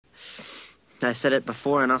I said it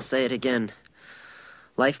before and I'll say it again.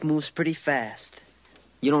 Life moves pretty fast.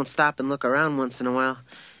 You don't stop and look around once in a while,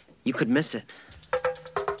 you could miss it.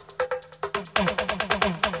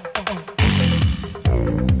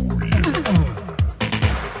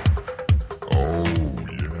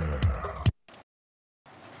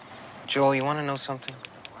 Joel, you want to know something?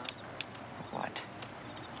 What?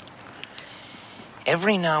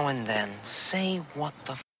 Every now and then, say what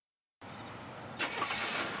the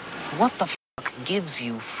What the gives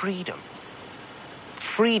you freedom?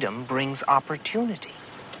 Freedom brings opportunity.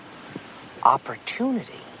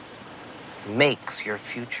 Opportunity makes your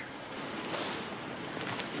future.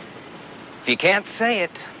 If you can't say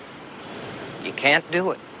it, you can't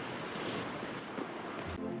do it.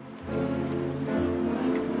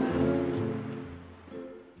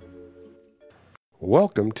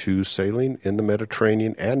 Welcome to Sailing in the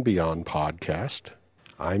Mediterranean and Beyond podcast.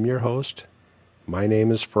 I'm your host. My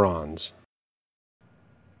name is Franz.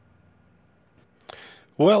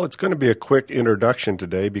 Well, it's going to be a quick introduction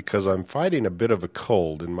today because I'm fighting a bit of a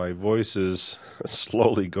cold and my voice is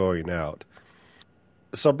slowly going out.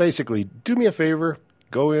 So basically, do me a favor,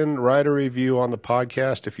 go in, write a review on the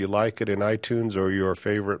podcast if you like it in iTunes or your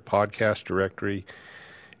favorite podcast directory,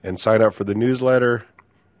 and sign up for the newsletter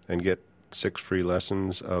and get 6 free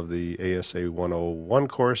lessons of the ASA 101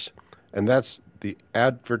 course. And that's the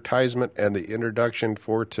advertisement and the introduction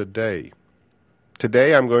for today.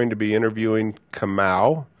 Today I'm going to be interviewing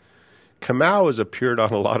Kamau. Kamau has appeared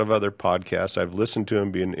on a lot of other podcasts. I've listened to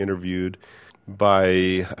him being interviewed by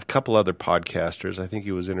a couple other podcasters. I think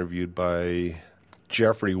he was interviewed by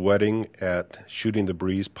Jeffrey Wedding at Shooting the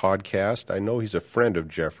Breeze podcast. I know he's a friend of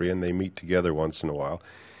Jeffrey and they meet together once in a while.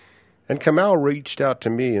 And Kamau reached out to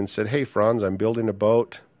me and said, "Hey, Franz, I'm building a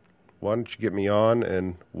boat. Why don't you get me on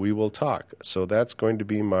and we will talk?" So that's going to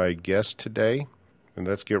be my guest today, and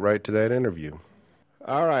let's get right to that interview.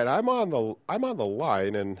 All right, I'm on the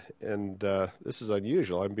line, and this is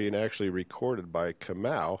unusual. I'm being actually recorded by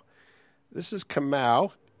Kamau. This is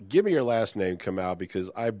Kamau. Give me your last name, Kamau, because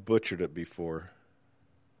I butchered it before.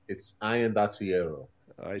 It's Ian Daciero.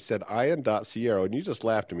 I said Ian Daciero, and you just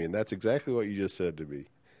laughed at me, and that's exactly what you just said to me.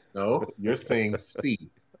 No, you're saying C.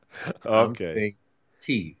 Okay. I'm saying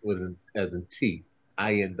T, as in T.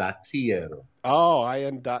 Ian Daciero. Oh,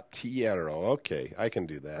 Ian Daciero. Okay, I can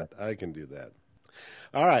do that.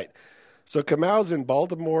 All right. So Kamau's in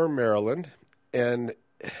Baltimore, Maryland, and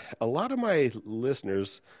a lot of my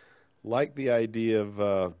listeners like the idea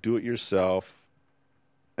of do-it-yourself,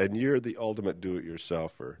 and you're the ultimate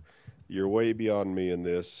do-it-yourselfer. You're way beyond me in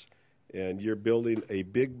this, and you're building a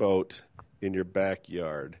big boat in your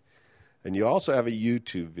backyard. And you also have a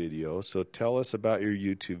YouTube video, so tell us about your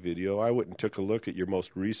YouTube video. I went and took a look at your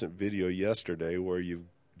most recent video yesterday where you've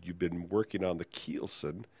been working on the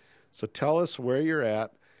Kielsen. So tell us where you're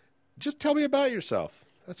at. Just tell me about yourself.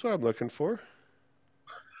 That's what I'm looking for.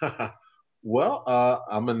 Well,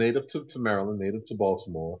 I'm a native to Maryland, native to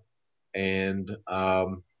Baltimore, and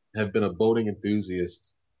have been a boating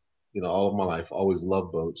enthusiast, all of my life. Always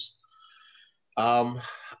loved boats. I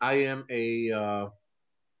am a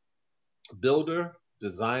builder,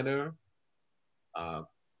 designer,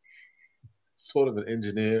 sort of an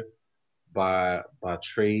engineer by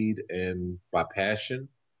trade and by passion,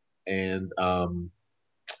 and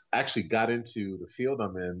actually got into the field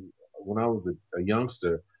I'm in when I was a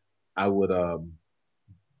youngster. I would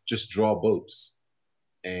just draw boats,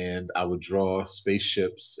 and I would draw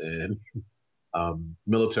spaceships and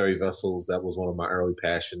military vessels. That was one of my early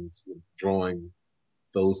passions, drawing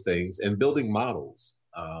those things and building models.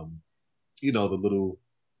 The little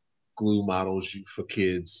glue models for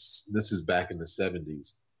kids. This is back in the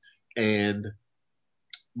 70s. And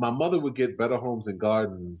my mother would get Better Homes and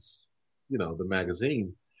Gardens, the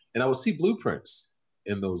magazine, and I would see blueprints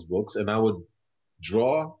in those books, and I would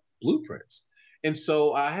draw blueprints. And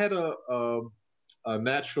so I had a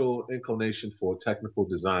natural inclination for technical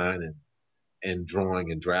design and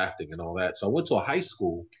drawing and drafting and all that. So I went to a high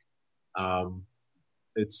school.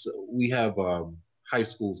 We have high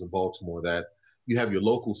schools in Baltimore that you have your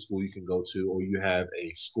local school you can go to, or you have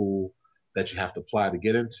a school that you have to apply to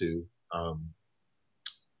get into.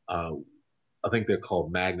 I think they're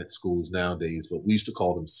called magnet schools nowadays, but we used to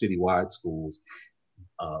call them citywide schools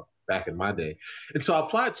back in my day. And so I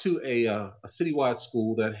applied to a citywide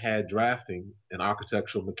school that had drafting and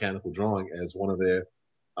architectural mechanical drawing as one of their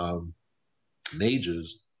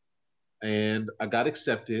majors. And I got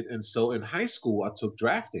accepted. And so in high school, I took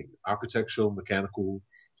drafting, architectural mechanical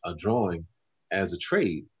drawing as a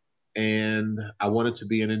trade. And I wanted to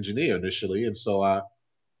be an engineer initially. And so I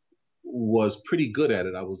was pretty good at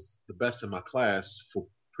it. I was the best in my class for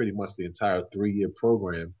pretty much the entire 3-year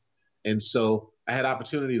program. And so I had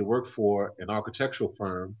opportunity to work for an architectural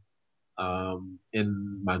firm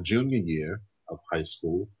in my junior year of high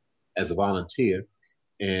school as a volunteer,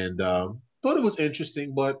 and thought it was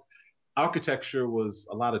interesting. But architecture was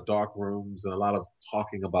a lot of dark rooms and a lot of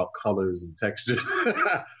talking about colors and textures.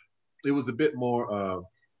 It was a bit more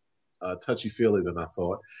touchy feely than I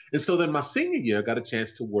thought. And so then my senior year, I got a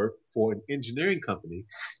chance to work for an engineering company,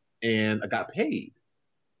 and I got paid,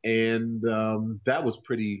 and that was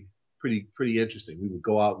pretty interesting. We would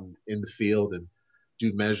go out in the field and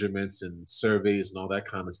do measurements and surveys and all that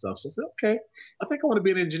kind of stuff. So I said, okay, I think I want to be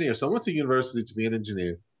an engineer. So I went to university to be an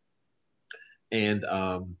engineer, and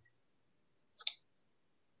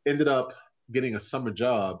ended up getting a summer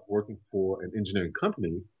job working for an engineering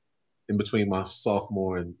company in between my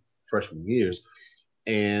sophomore and freshman years.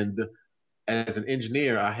 And as an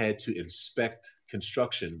engineer, I had to inspect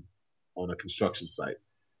construction on a construction site.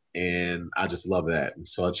 And I just love that. And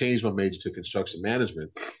so I changed my major to construction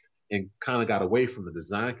management and kind of got away from the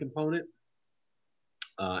design component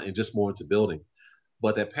and just more into building.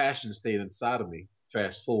 But that passion stayed inside of me.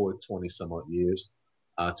 Fast forward 20 some odd years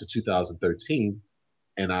to 2013,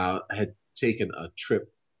 and I had taken a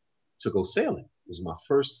trip to go sailing. It was my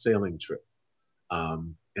first sailing trip,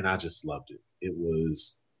 and I just loved it. It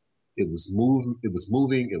was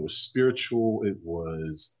moving. It was spiritual. It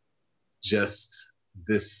was just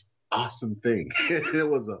this awesome thing. It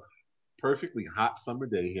was a perfectly hot summer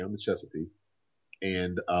day here on the Chesapeake,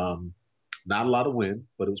 and not a lot of wind,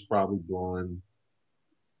 but it was probably blowing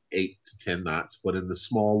 8 to 10 knots. But in the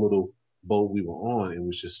small little boat we were on, it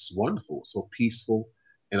was just wonderful, so peaceful,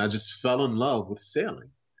 and I just fell in love with sailing.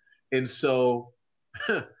 And so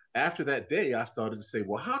after that day, I started to say,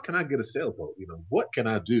 well, how can I get a sailboat? What can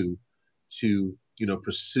I do to,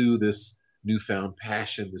 pursue this newfound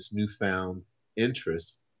passion, this newfound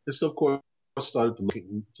interest? And so, of course, I started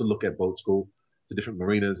to look at boats, go to different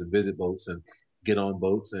marinas and visit boats and get on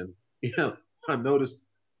boats. And, I noticed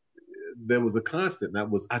there was a constant, and that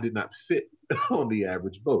was I did not fit on the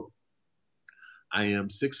average boat. I am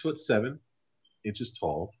 6'7"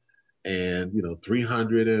 tall, and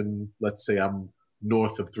 300, and let's say I'm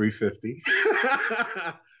north of 350.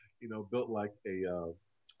 Built like a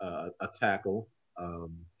tackle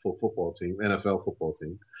for a football team, NFL football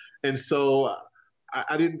team, and so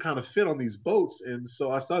I didn't kind of fit on these boats, and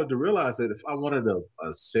so I started to realize that if I wanted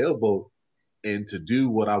a sailboat and to do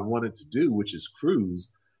what I wanted to do, which is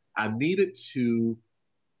cruise, I needed to,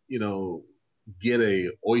 get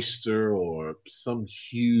a Oyster or some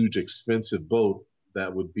huge expensive boat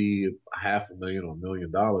that would be $500,000 or $1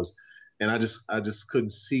 million. And I just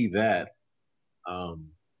couldn't see that.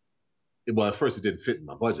 Well, at first it didn't fit in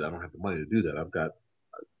my budget. I don't have the money to do that. I've got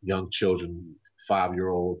young children,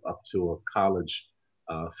 5-year-old up to a college,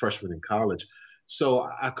 freshman in college. So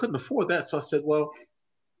I couldn't afford that. So I said, well,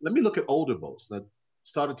 let me look at older boats. And I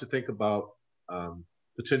started to think about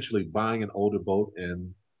potentially buying an older boat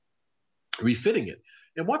and refitting it.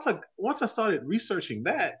 And once I started researching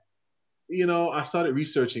that, I started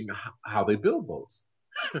researching how they build boats.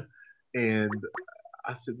 And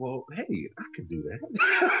I said, well, hey, I can do that.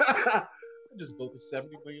 I just built a $70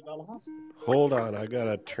 million hospital. Hold on, I got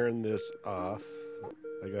to turn this off.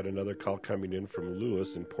 I got another call coming in from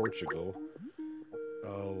Lewis in Portugal.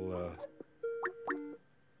 Okay,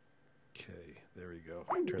 there we go.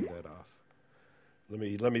 Turn that off.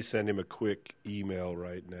 Let me send him a quick email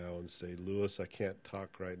right now and say, Lewis, I can't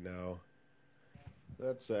talk right now.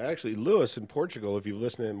 That's actually Lewis in Portugal. If you've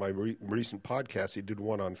listened to my recent podcast, he did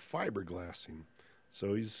one on fiberglassing.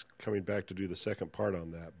 So he's coming back to do the second part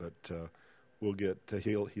on that. But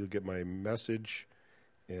he'll get my message,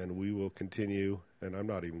 and we will continue. And I'm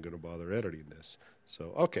not even going to bother editing this.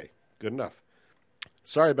 So okay, good enough.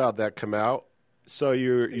 Sorry about that, Kamau. So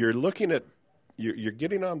you're looking at. You're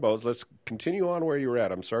getting on boats. Let's continue on where you were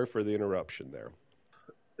at. I'm sorry for the interruption there.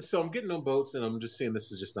 So I'm getting on boats, and I'm just seeing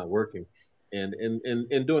this is just not working. And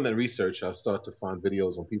in doing that research, I started to find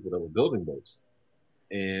videos on people that were building boats.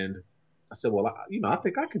 And I said, well, I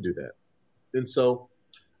think I can do that. And so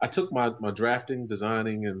I took my drafting,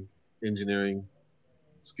 designing, and engineering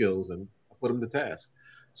skills and I put them to task.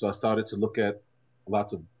 So I started to look at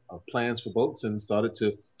lots of plans for boats and started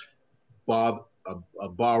to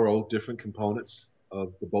borrow different components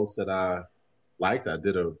of the boats that I liked. I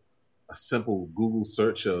did a simple Google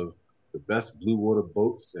search of the best blue water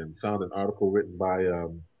boats and found an article written by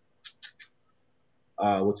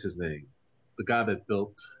what's his name? The guy that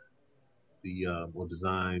built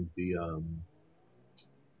designed the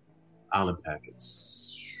Island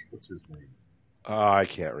Packets. What's his name? I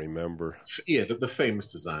can't remember. Yeah, the famous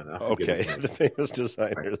designer. I forget his Okay, name. the famous Right.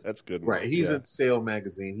 designer. That's a good Right. one. He's Yeah. in Sail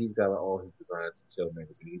magazine. He's got all his designs in Sail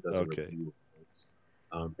magazine. He does a Okay. review of boats.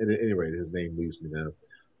 And at any rate, his name leaves me now.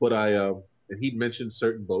 But and he mentioned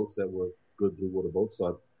certain boats that were good blue water boats. So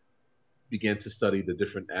I began to study the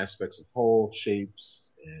different aspects of hull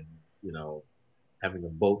shapes and, you know, having a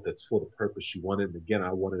boat that's for the purpose you wanted. And again,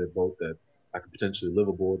 I wanted a boat that I could potentially live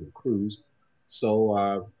aboard and cruise.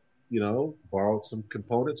 So, borrowed some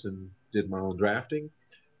components and did my own drafting.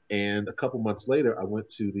 And a couple months later, I went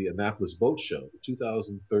to the Annapolis Boat Show, the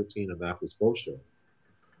 2013 Annapolis Boat Show.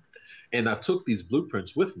 And I took these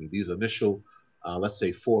blueprints with me, these initial, let's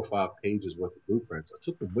say 4 or 5 pages worth of blueprints. I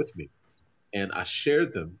took them with me and I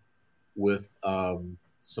shared them with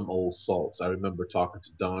some old salts. I remember talking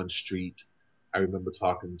to Don Street. I remember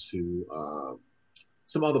talking to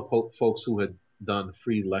some other folks who had done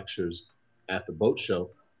free lectures at the boat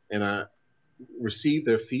show. And I received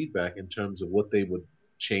their feedback in terms of what they would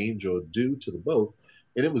change or do to the boat,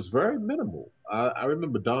 and it was very minimal. I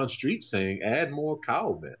remember Don Street saying, "Add more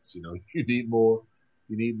cowl vents. You know, you need more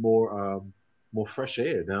fresh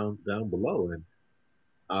air down below." And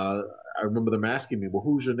uh, I remember them asking me, "Well,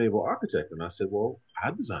 who's your naval architect?" And I said, "Well,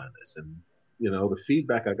 I designed this." And the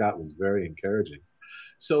feedback I got was very encouraging.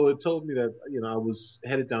 So it told me that I was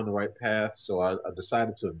headed down the right path. So I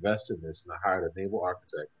decided to invest in this, and I hired a naval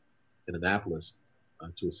architect in Annapolis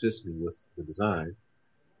to assist me with the design.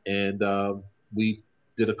 And we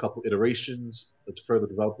did a couple iterations to further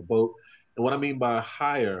develop the boat. And what I mean by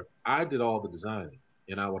hire, I did all the designing,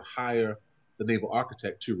 and I would hire the naval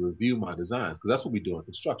architect to review my designs because that's what we do in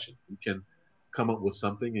construction. You can come up with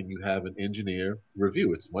something and you have an engineer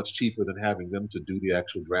review. It's much cheaper than having them to do the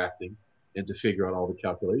actual drafting and to figure out all the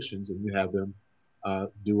calculations, and you have them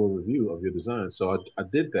do a review of your design. So I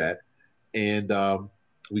did that, and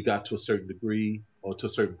we got to a certain degree or to a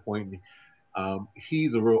certain point. And,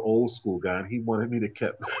 he's a real old school guy, and he wanted me to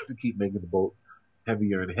keep making the boat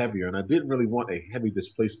heavier and heavier. And I didn't really want a heavy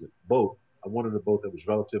displacement boat. I wanted a boat that was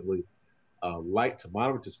relatively light to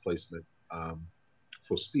moderate displacement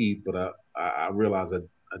for speed, but I realized that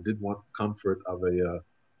I did want comfort of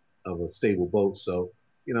a stable boat. So,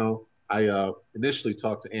 I initially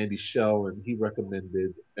talked to Andy Shell, and he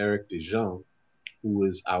recommended Eric DeJong, who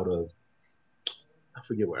is out of, I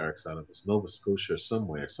forget where Eric's out of. It's Nova Scotia,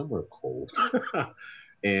 somewhere cold.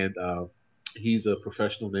 And he's a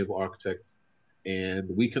professional naval architect. And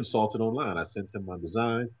we consulted online. I sent him my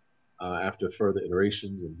design after further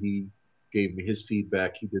iterations, and he gave me his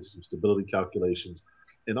feedback. He did some stability calculations.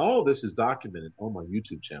 And all of this is documented on my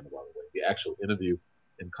YouTube channel, by the way, the actual interview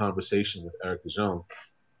and conversation with Eric DeJong.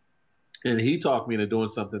 And he talked me into doing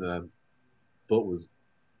something that I thought was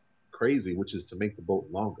crazy, which is to make the boat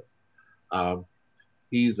longer.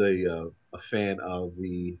 He's a fan of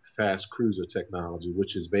the fast cruiser technology,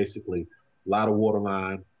 which is basically a lot of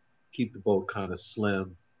waterline, keep the boat kind of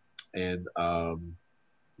slim, and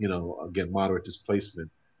again, moderate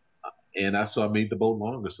displacement. And so I made the boat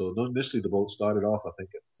longer. So initially the boat started off, I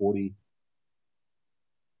think, at 40.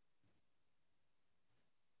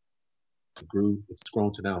 It's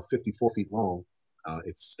grown to now 54 feet long.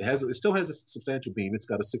 It still has a substantial beam. It's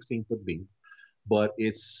got a 16-foot beam, but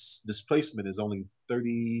its displacement is only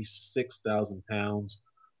 36,000 pounds,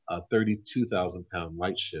 32,000 pound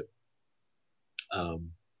light ship.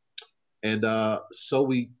 So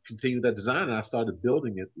we continued that design, and I started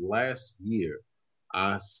building it last year.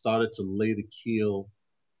 I started to lay the keel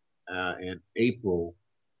in April,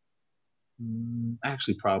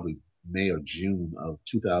 actually probably May or June of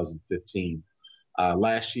 2015.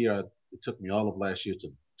 Last year, it took me all of last year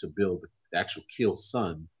to build the actual keel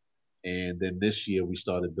sun. And then this year we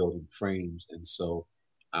started building frames. And so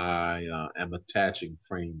I am attaching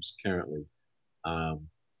frames currently.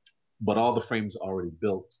 But all the frames are already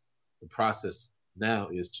built. The process now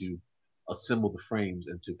is to assemble the frames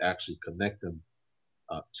and to actually connect them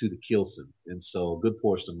to the keelson. And so a good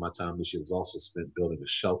portion of my time this year was also spent building a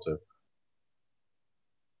shelter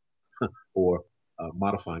or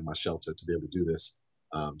modifying my shelter to be able to do this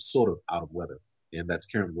sort of out of weather. And that's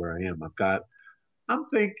currently where I am. I'm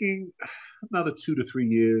thinking another 2 to 3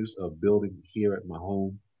 years of building here at my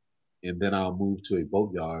home, and then I'll move to a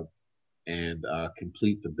boatyard and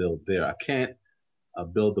complete the build there. I can't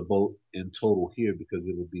build the boat in total here because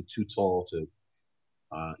it would be too tall to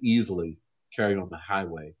easily carry on the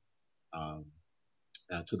highway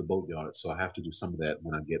to the boatyard. So I have to do some of that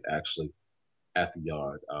when I get actually at the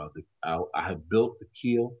yard. I have built the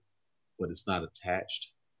keel, but it's not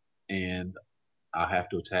attached, and I'll have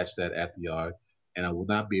to attach that at the yard. And I will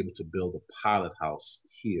not be able to build a pilot house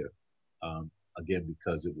here. again,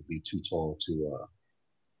 because it would be too tall to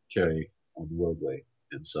carry on the roadway.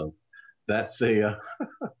 And so that's a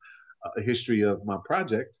history of my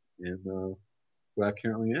project and where I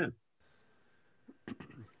currently am.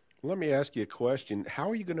 Let me ask you a question. How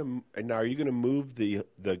are you going to now? Are you going to move the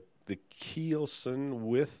keelson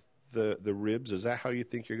with the ribs? Is that how you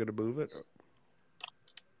think you're going to move it?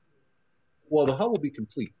 Well, the hull will be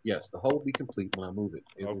complete. Yes, the hull will be complete when I move it.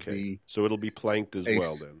 It will be so it'll be planked as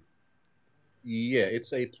well then. Yeah,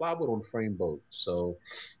 it's a plywood on frame boat, so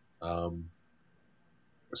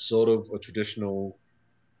sort of a traditional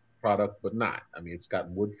product, but not. I mean, it's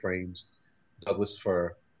got wood frames, Douglas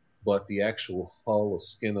fir, but the actual hull or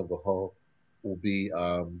skin of the hull will be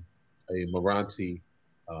a Meranti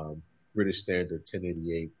British Standard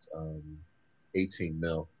 1088 18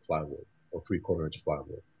 mil plywood or 3/4 inch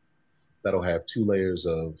plywood. That'll have 2 layers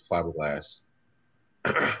of fiberglass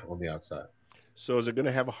on the outside. So is it going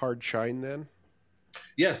to have a hard chine then?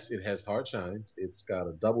 Yes, it has hard chines. It's got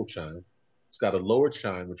a double chine. It's got a lower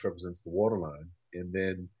chine, which represents the waterline, and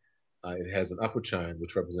then it has an upper chine,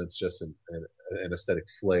 which represents just an aesthetic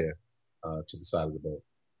flair to the side of the boat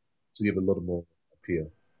to give it a little more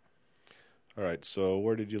appeal. All right. So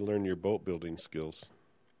where did you learn your boat building skills?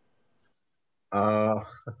 My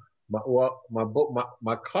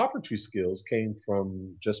carpentry skills came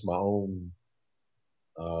from just my own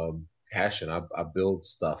passion. I build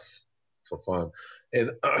stuff for fun,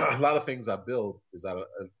 and a lot of things I build is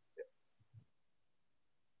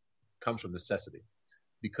comes from necessity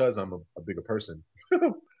because I'm a bigger person,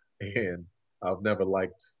 and I've never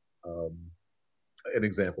liked an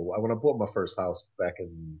example. When I bought my first house back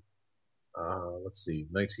in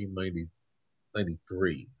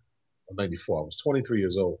 1993 or 94, I was 23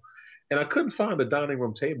 years old. And I couldn't find a dining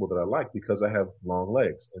room table that I liked because I have long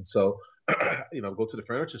legs. And so, go to the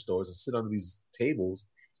furniture stores and sit under these tables,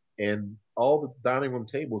 and all the dining room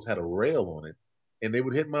tables had a rail on it, and they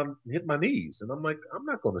would hit my knees. And I'm like, I'm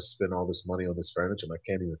not going to spend all this money on this furniture, and I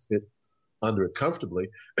can't even fit under it comfortably.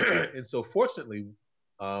 And so, fortunately,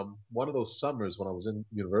 one of those summers when I was in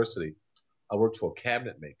university, I worked for a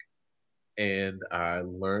cabinet maker, and I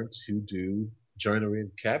learned to do joinery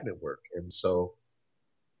and cabinet work. And so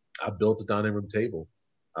I built a dining room table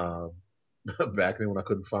back then when I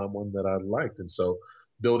couldn't find one that I liked. And so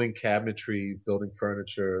building cabinetry, building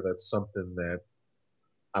furniture, that's something that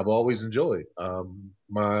I've always enjoyed.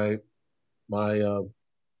 My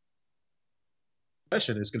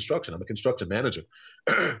profession is construction. I'm a construction manager.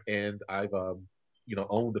 And I've,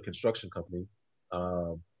 owned a construction company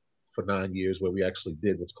for 9 years where we actually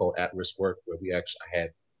did what's called at-risk work, where we actually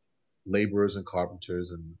had laborers and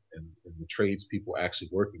carpenters and the tradespeople actually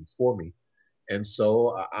working for me. And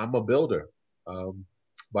so I'm a builder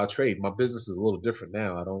by trade. My business is a little different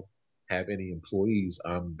now. I don't have any employees.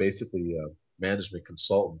 I'm basically a management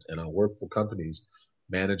consultant, and I work for companies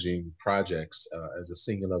managing projects as a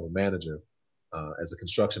senior level manager, as a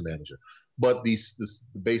construction manager. But the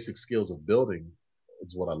basic skills of building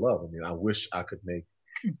is what I love. I mean, I wish I could make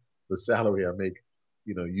the salary I make,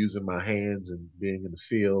 using my hands and being in the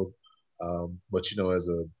field. But as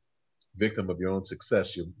a victim of your own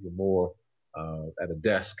success, you're more at a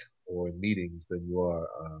desk or in meetings than you are,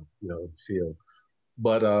 in the field.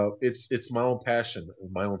 But it's my own passion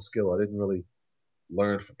and my own skill. I didn't really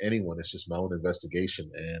learn from anyone. It's just my own investigation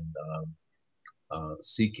and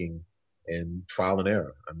seeking and trial and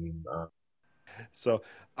error. I mean, so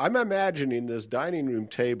I'm imagining this dining room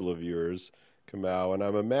table of yours, Kamau, and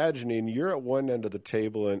I'm imagining you're at one end of the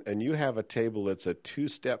table and you have a table that's a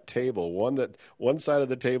 2-step table. One side of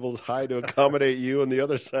the table's high to accommodate you and the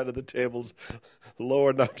other side of the table's low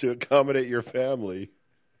enough to accommodate your family.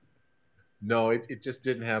 No, it just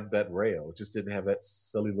didn't have that rail. It just didn't have that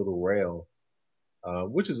silly little rail,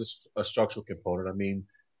 which is a structural component. I mean,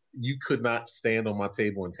 you could not stand on my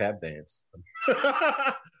table and tap dance.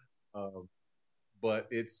 But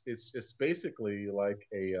it's basically like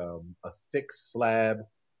a thick slab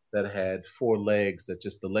that had 4 legs that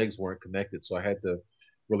just the legs weren't connected. So I had to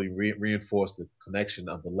really reinforce the connection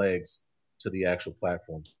of the legs to the actual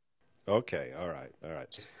platform. Okay, all right.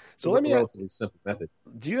 So let me relatively simple method.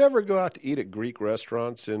 Do you ever go out to eat at Greek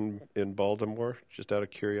restaurants in Baltimore? Just out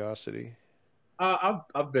of curiosity.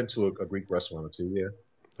 I've been to a Greek restaurant or two. Yeah.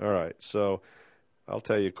 All right, so I'll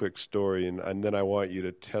tell you a quick story, and then I want you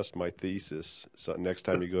to test my thesis. So next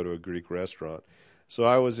time you go to a Greek restaurant, so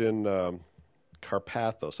I was in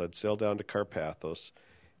Karpathos. I'd sailed down to Karpathos,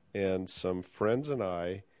 and some friends and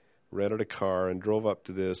I rented a car and drove up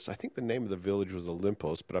to this. I think the name of the village was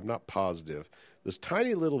Olympos, but I'm not positive. This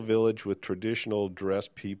tiny little village with traditional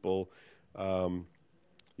dressed people.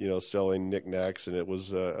 selling knickknacks, and it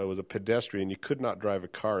was a pedestrian. You could not drive a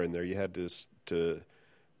car in there. You had to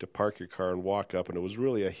park your car and walk up, and it was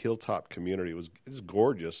really a hilltop community. It was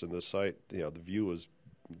gorgeous, and the site, the view was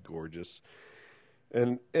gorgeous,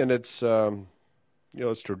 and it's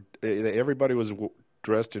everybody was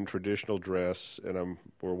dressed in traditional dress, and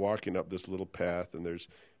we're walking up this little path, and there's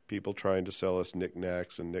people trying to sell us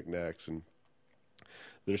knickknacks, and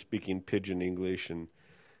they're speaking pidgin English, and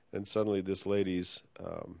suddenly this lady's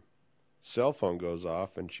cell phone goes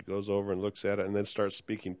off, and she goes over and looks at it, and then starts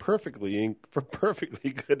speaking perfectly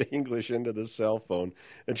good English into the cell phone,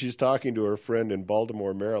 and she's talking to her friend in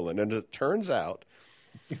Baltimore, Maryland, and it turns out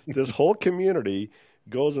this whole community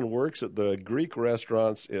goes and works at the Greek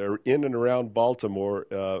restaurants in and around Baltimore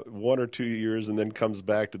 1 or 2 years, and then comes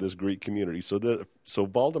back to this Greek community. So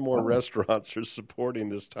Baltimore restaurants are supporting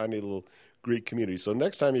this tiny little Greek community. So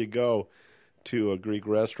next time you go to a Greek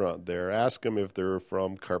restaurant there, ask them if they're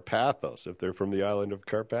from Carpathos, if they're from the island of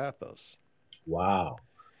Carpathos. Wow,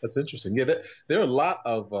 that's interesting. Yeah, there are a lot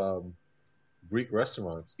of Greek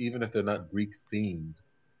restaurants, even if they're not Greek themed,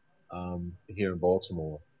 here in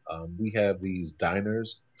Baltimore. We have these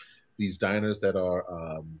diners that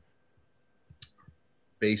are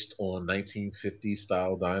based on 1950s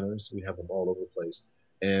style diners. We have them all over the place,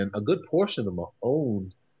 and a good portion of them are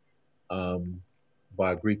owned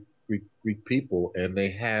by Greek people, and they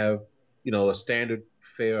have a standard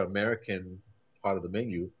fare American part of the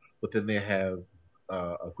menu, but then they have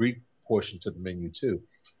a Greek portion to the menu too.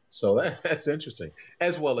 So that's interesting,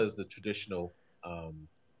 as well as the traditional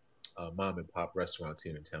mom and pop restaurants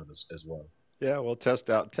here in town as well. Yeah, well, test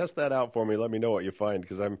that out for me. Let me know what you find,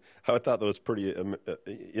 because I thought that was pretty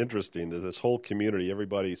interesting. That this whole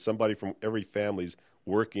community, somebody from every family's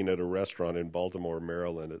working at a restaurant in Baltimore,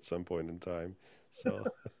 Maryland, at some point in time. So,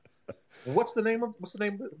 what's the name of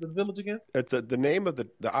the village again? It's the name of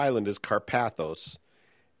the island is Carpathos,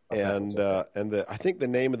 and I think the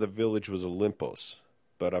name of the village was Olympos,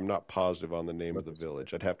 but I'm not positive on the name of the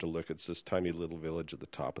village. I'd have to look. It's this tiny little village at the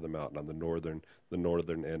top of the mountain on the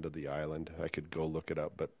northern end of the island. I could go look it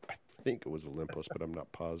up, but I think it was Olympos, but I'm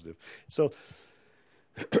not positive. So,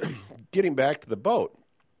 getting back to the boat,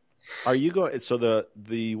 are you going? So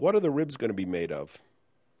the what are the ribs going to be made of?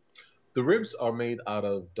 The ribs are made out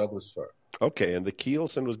of Douglas fir. Okay, and the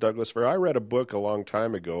keelson was Douglas fir. I read a book a long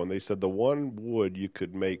time ago, and they said the one wood you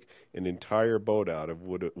could make an entire boat out of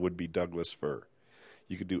would be Douglas fir.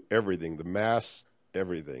 You could do everything, the mast,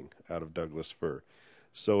 everything out of Douglas fir.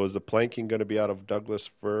 So is the planking going to be out of Douglas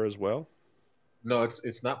fir as well? No,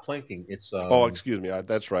 it's not planking. It's excuse me.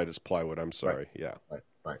 That's right. It's plywood. I'm sorry. Right, yeah.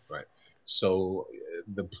 Right. So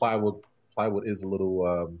the plywood is a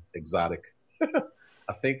little exotic.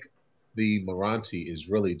 I think the Meranti is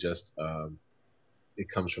really just it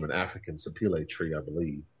comes from an African sapele tree, I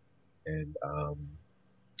believe. And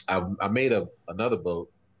I made another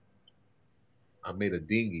boat. I made a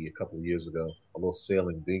dinghy a couple of years ago, a little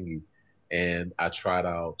sailing dinghy, and I tried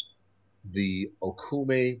out the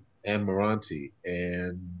Okume and Meranti,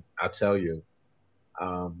 and I tell you,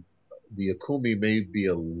 the Okume may be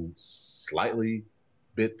a slightly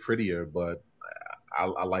bit prettier, but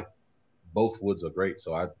I like both woods are great.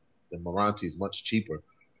 So the Meranti is much cheaper.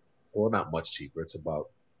 Well, not much cheaper. It's about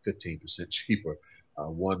 15% cheaper.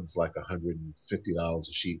 One's like $150 a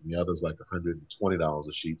sheet, and the other's like $120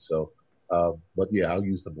 a sheet. So, but yeah, I'll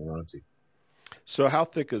use the Meranti. So how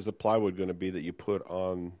thick is the plywood going to be that you put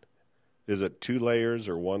on? Is it 2 layers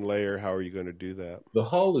or 1 layer? How are you going to do that? The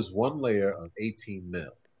hull is 1 layer of 18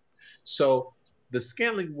 mil. So the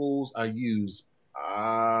Scantling wools I use,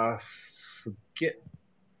 forget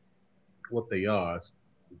what they are.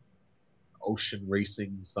 Ocean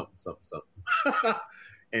Racing, something.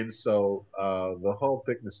 And so the hull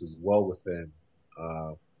thickness is well within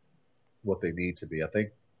what they need to be. I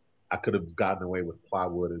think I could have gotten away with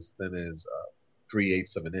plywood as thin as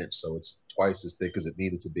 3/8 of an inch, so it's twice as thick as it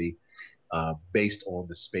needed to be, based on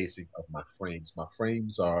the spacing of my frames. My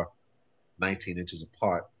frames are 19 inches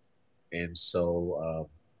apart, and so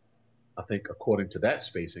I think according to that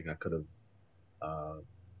spacing, I could have.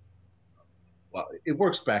 Well, it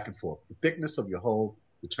works back and forth. The thickness of your hull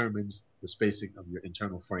determines the spacing of your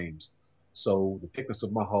internal frames. So the thickness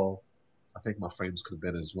of my hull, I think my frames could have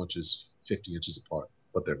been as much as 50 inches apart,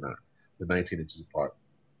 but they're not. They're 19 inches apart,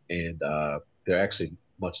 and they're actually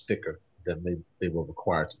much thicker than they were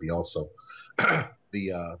required to be. Also,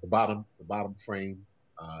 the bottom frame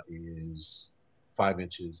is 5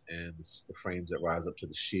 inches, and the frames that rise up to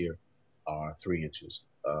the shear are 3 inches.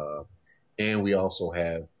 And we also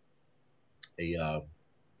have a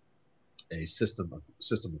system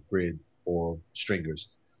of grid or stringers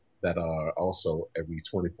that are also every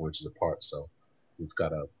 24 inches apart. So we've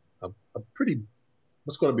got a pretty,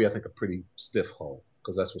 what's going to be, I think, a pretty stiff hull,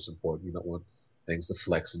 because that's what's important. You don't want things to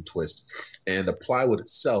flex and twist. And the plywood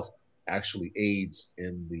itself actually aids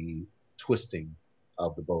in the twisting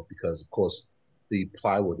of the boat because, of course, the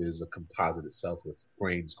plywood is a composite itself with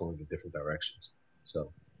grains going in different directions.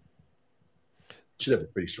 So should have a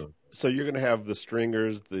pretty strong. So you're going to have the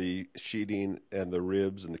stringers, the sheeting, and the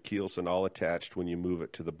ribs and the keelson all attached when you move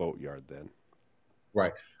it to the boatyard then?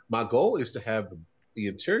 Right. My goal is to have the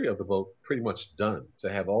interior of the boat pretty much done, to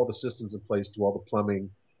have all the systems in place, do all the plumbing,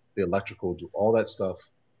 the electrical, do all that stuff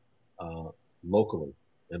locally.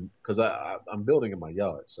 And because I'm building in my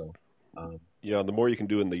yard, so yeah, the more you can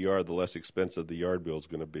do in the yard, the less expensive the yard bill is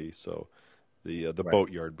going to be. So the right.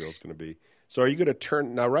 boatyard bill is going to be. So are you going to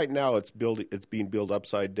turn now? Right now, it's being built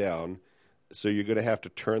upside down. So you're going to have to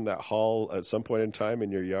turn that hull at some point in time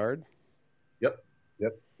in your yard. Yep.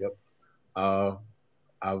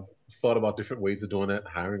 I've thought about different ways of doing that.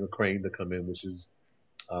 Hiring a crane to come in, which is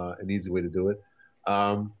an easy way to do it.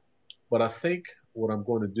 But I think what I'm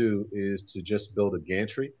going to do is to just build a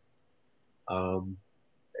gantry. I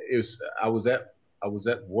was at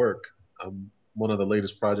work. One of the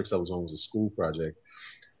latest projects I was on was a school project,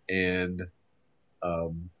 and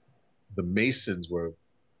the masons were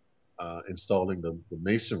installing the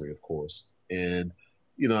masonry, of course. And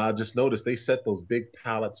I just noticed they set those big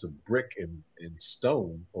pallets of brick and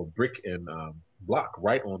stone, or brick and block,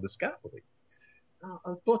 right on the scaffolding.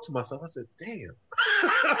 I thought to myself, I said, "Damn,"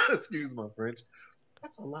 excuse my French,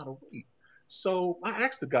 that's a lot of weight. So I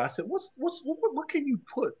asked the guy, I said, what can you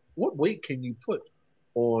put? What weight can you put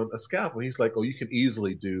on a scaffold? He's like, "Oh, you can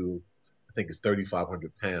easily do, I think it's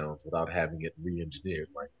 3,500 pounds without having it re-engineered.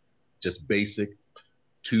 Like just basic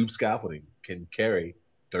tube scaffolding can carry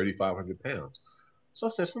 3,500 pounds." So I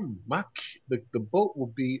said, the boat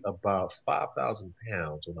will be about 5,000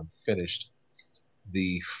 pounds when I'm finished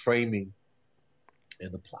the framing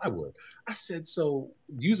and the plywood. I said, so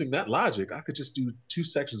using that logic, I could just do 2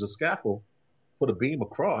 sections of scaffold, put a beam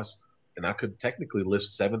across, and I could technically lift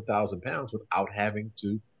 7,000 pounds without having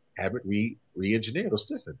to have it re-engineered or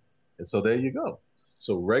stiffened. And so there you go.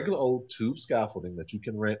 So regular old tube scaffolding that you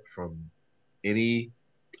can rent from any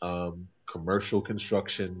commercial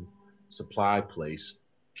construction supply place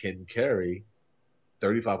can carry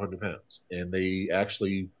 3,500 pounds. And they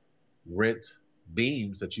actually rent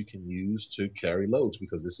beams that you can use to carry loads,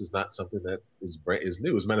 because this is not something that is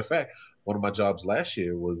new. As a matter of fact, one of my jobs last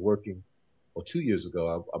year was working, or 2 years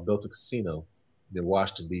ago, I built a casino near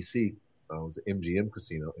Washington, D.C. It was an MGM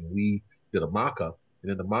casino, and we did a mock-up.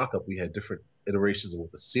 And in the mock-up, we had different iterations of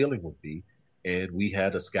what the ceiling would be. And we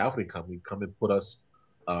had a scaffolding company come and put us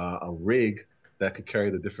a rig that could carry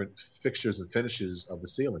the different fixtures and finishes of the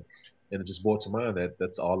ceiling. And it just brought to mind that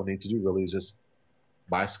that's all I need to do really is just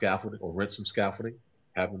buy scaffolding or rent some scaffolding,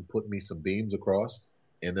 have them put me some beams across,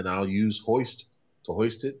 and then I'll use hoist to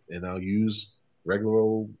hoist it, and I'll use regular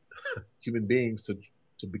old human beings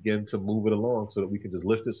to begin to move it along so that we can just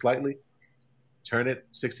lift it slightly, turn it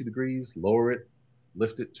 60 degrees, lower it,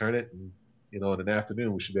 lift it, turn it, and in an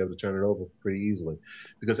afternoon we should be able to turn it over pretty easily.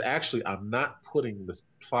 Because actually I'm not putting this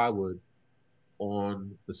plywood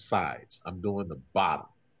on the sides. I'm doing the bottom.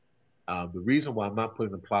 The reason why I'm not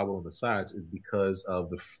putting the plywood on the sides is because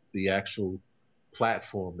of the actual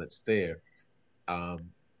platform that's there.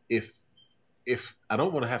 If I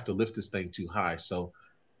don't want to have to lift this thing too high, so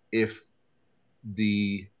if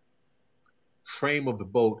the frame of the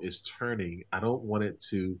boat is turning, I don't want it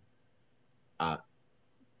to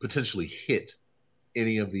potentially hit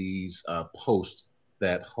any of these posts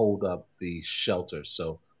that hold up the shelter.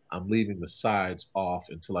 So I'm leaving the sides off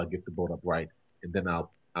until I get the boat upright, and then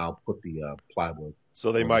I'll put the plywood.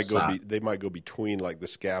 So they might go between like the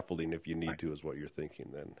scaffolding if you need to, is what you're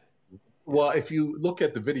thinking then. Well, if you look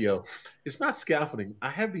at the video, it's not scaffolding. I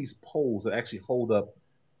have these poles that actually hold up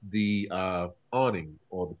the awning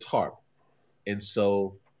or the tarp, and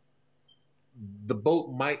so the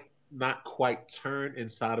boat might not quite turn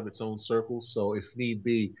inside of its own circle. So if need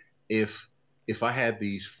be, if I had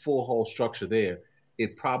the full hull structure there,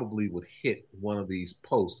 it probably would hit one of these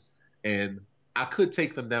posts, and I could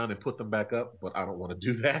take them down and put them back up, but I don't want to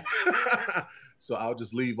do that. So I'll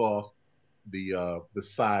just leave off the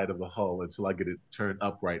side of the hull until I get it turned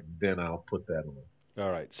upright, and then I'll put that on. All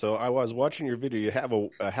right. So I was watching your video. You have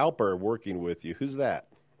a helper working with you. Who's that?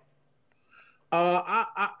 I've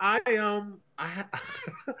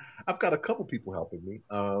got a couple people helping me.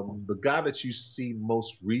 The guy that you see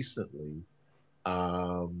most recently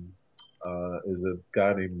is a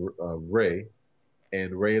guy named Ray,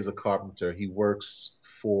 and Ray is a carpenter. He works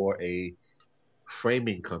for a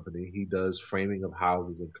framing company. He does framing of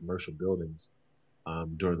houses and commercial buildings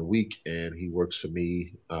during the week, and he works for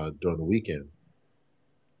me during the weekend.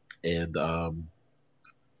 And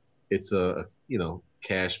it's a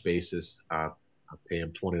cash basis. I pay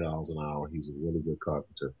him $20 an hour. He's a really good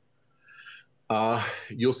carpenter.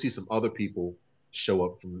 You'll see some other people show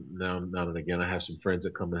up from now and again. I have some friends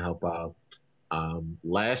that come and help out.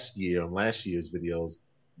 Last year's videos,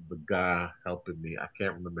 the guy helping me, I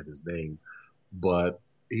can't remember his name, but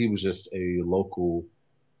he was just a local,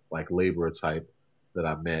 like, laborer type that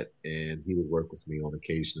I met, and he would work with me on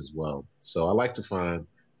occasion as well. So I like to find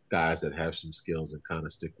guys that have some skills and kind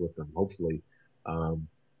of stick with them. Hopefully,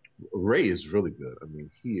 Ray is really good. I mean,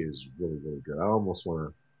 he is really, really good. I almost want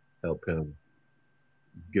to help him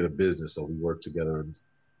get a business so we work together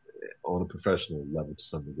on a professional level to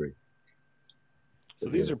some degree. So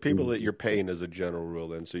these are people that you're paying as a general rule,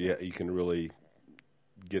 then. So yeah, you can really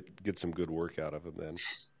get some good work out of them then.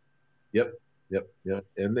 Yep.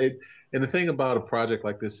 And the thing about a project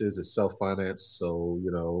like this is it's self-financed. So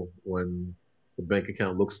when the bank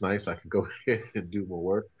account looks nice, I can go ahead and do more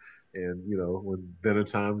work. And when dinner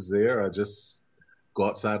time's there, I just go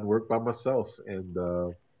outside and work by myself. And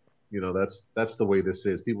that's the way this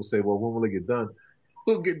is. People say, "Well, when will it get done?"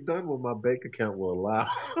 Will get done when my bank account will allow.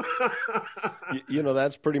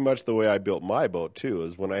 That's pretty much the way I built my boat too,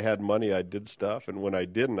 is when I had money, I did stuff. And when I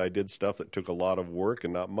didn't, I did stuff that took a lot of work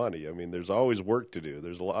and not money. I mean, there's always work to do.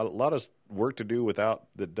 There's a lot of work to do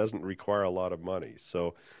that doesn't require a lot of money.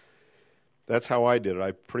 So that's how I did it.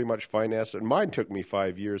 I pretty much financed it. And mine took me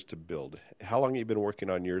 5 years to build. How long have you been working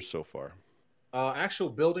on yours so far? Actual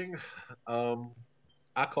building,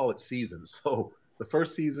 I call it seasons. So the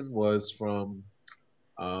first season was from,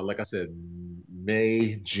 like I said,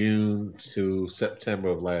 May, June to September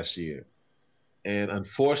of last year. And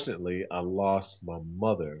unfortunately, I lost my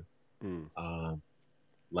mother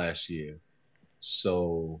last year.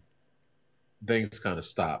 So things kind of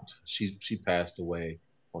stopped. She passed away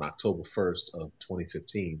on October 1st of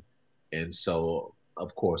 2015. And so,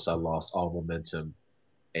 of course, I lost all momentum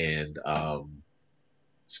and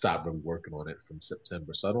stopped really working on it from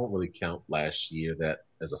September. So I don't really count last year that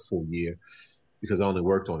as a full year, because I only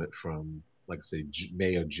worked on it from, like I say,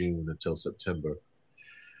 May or June until September.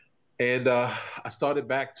 And I started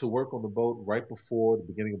back to work on the boat right before the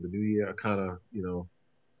beginning of the new year. I kind of,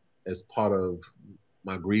 as part of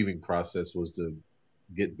my grieving process was to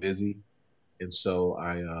get busy. And so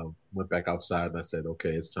I went back outside and I said,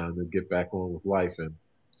 okay, it's time to get back on with life. And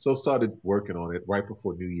so started working on it right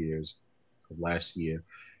before New Year's of last year.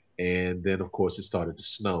 And then, of course, it started to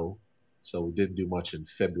snow. So we didn't do much in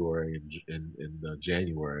February and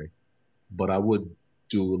January, but I would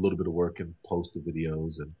do a little bit of work and post the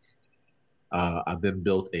videos. And I then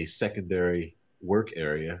built a secondary work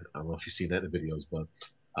area. I don't know if you've seen that in the videos, but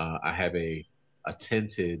I have a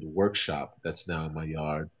tented workshop that's now in my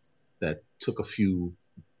yard that took a few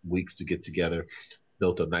weeks to get together.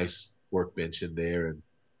 Built a nice workbench in there and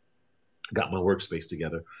got my workspace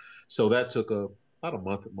together. So that took about a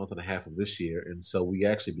month and a half of this year. And so we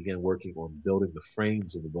actually began working on building the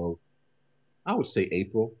frames of the boat, I would say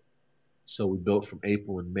April. So we built from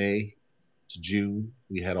April and May to June.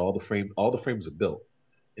 We had all the frames are built.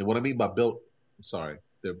 And what I mean by built, I'm sorry,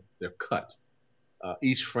 they're cut.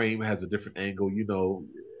 Each frame has a different angle. You know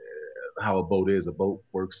how a boat is. A boat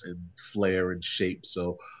works in flare and shape.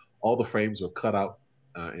 So all the frames were cut out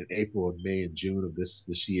in April and May and June of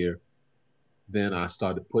this year. Then I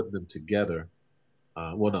started putting them together.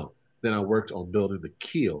 Then I worked on building the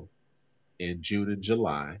keel in June and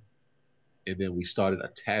July. And then we started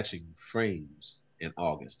attaching frames in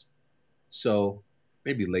August. So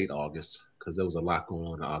maybe late August, because there was a lot going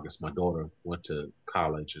on in August. My daughter went to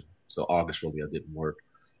college, and so August really I didn't work.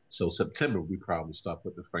 So September we probably start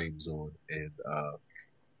putting the frames on, and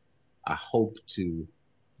I hope to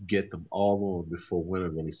get them all on before winter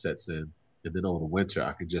really sets in. And then over the winter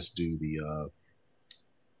I can just do the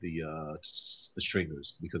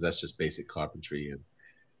stringers, because that's just basic carpentry. And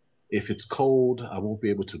if it's cold, I won't be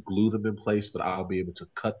able to glue them in place, but I'll be able to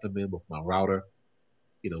cut them in with my router,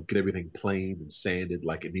 get everything planed and sanded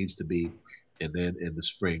like it needs to be. And then in the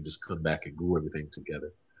spring, just come back and glue everything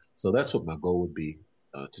together. So that's what my goal would be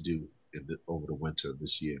to do over the winter of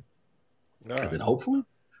this year. All right. And then hopefully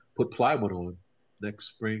put plywood on next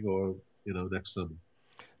spring or, next summer.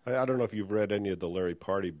 I don't know if you've read any of the Larry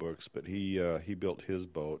Party books, but he built his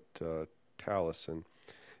boat, Taliesin,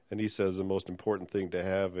 and he says the most important thing to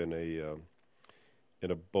have in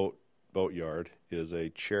a boatyard is a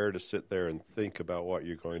chair to sit there and think about what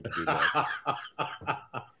you're going to do next.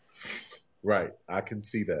 Right, I can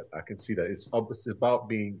see that. It's about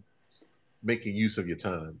being making use of your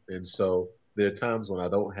time. And so there are times when I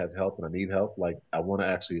don't have help and I need help. Like I want to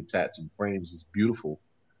actually attach some frames. It's beautiful,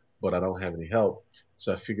 but I don't have any help.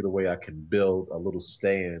 So I figured a way I can build a little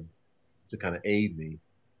stand to kind of aid me,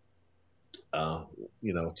 uh,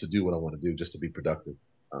 to do what I want to do, just to be productive.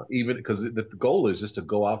 Even because the goal is just to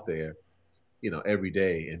go out there, every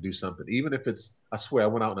day and do something. Even if I swear I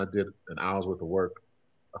went out and I did an hour's worth of work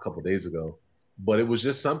a couple of days ago, but it was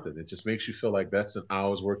just something. It just makes you feel like that's an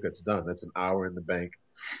hour's work that's done. That's an hour in the bank.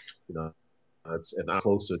 You know, it's an hour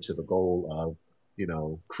closer to the goal of,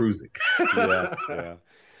 cruising. Yeah, yeah.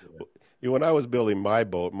 When I was building my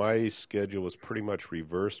boat, my schedule was pretty much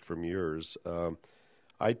reversed from yours.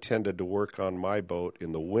 I tended to work on my boat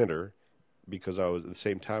in the winter because at the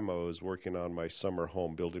same time I was working on my summer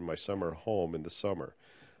home, building my summer home in the summer.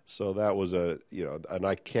 So that was and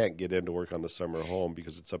I can't get into work on the summer home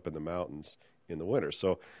because it's up in the mountains in the winter.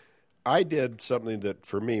 So I did something that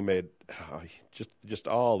for me made just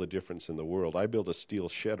all the difference in the world. I built a steel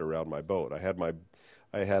shed around my boat. I had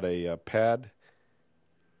a pad.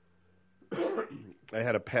 I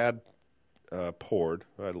had a pad poured.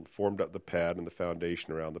 I formed up the pad and the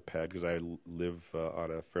foundation around the pad because I live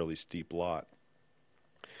on a fairly steep lot.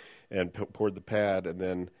 And poured the pad and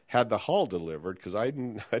then had the hull delivered because I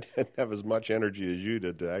didn't have as much energy as you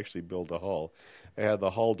did to actually build the hull. I had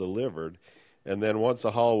the hull delivered. And then once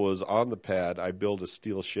the hull was on the pad, I built a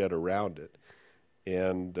steel shed around it.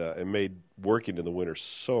 And it made working in the winter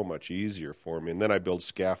so much easier for me. And then I built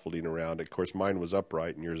scaffolding around it. Of course, mine was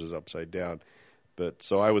upright and yours is upside down. But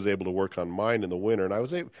so I was able to work on mine in the winter. And I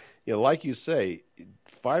was able, like you say,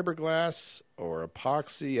 fiberglass or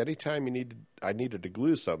epoxy, anytime I needed to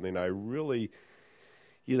glue something, I really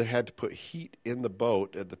either had to put heat in the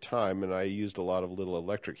boat at the time, and I used a lot of little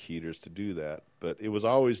electric heaters to do that. But it was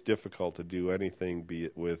always difficult to do anything, be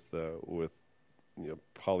it with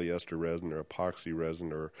polyester resin or epoxy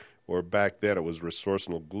resin, or back then it was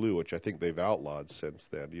resorcinol glue, which I think they've outlawed since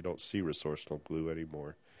then. You don't see resorcinol glue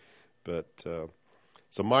anymore. But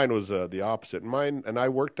so mine was the opposite. And I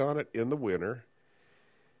worked on it in the winter,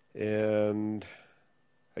 and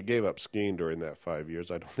I gave up skiing during that 5 years.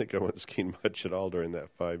 I don't think I went skiing much at all during that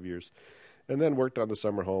 5 years. And then worked on the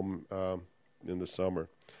summer home in the summer.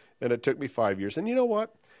 And it took me 5 years. And you know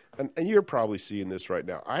what? And you're probably seeing this right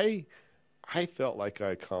now. I felt like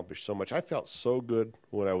I accomplished so much. I felt so good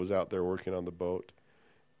when I was out there working on the boat.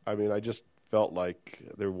 I mean, I just felt like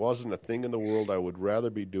there wasn't a thing in the world I would rather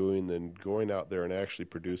be doing than going out there and actually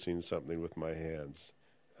producing something with my hands.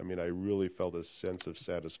 I mean, I really felt a sense of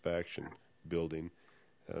satisfaction building.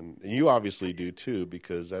 And you obviously do too,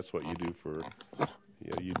 because that's what you do for,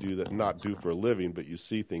 you do that, not do for a living, but you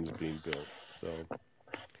see things being built. So.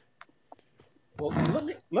 Well,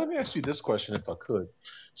 let me ask you this question, if I could.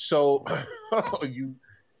 So, you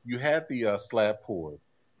had the slab poured.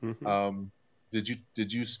 Mm-hmm.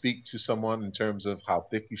 Did you speak to someone in terms of how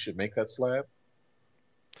thick you should make that slab?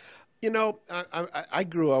 I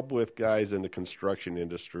grew up with guys in the construction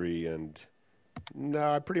industry, and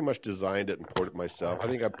no, I pretty much designed it and poured it myself. I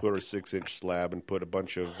think I put a 6-inch slab and put a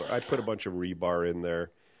bunch of rebar in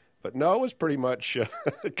there. But no, it was pretty much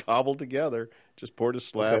cobbled together. Just poured a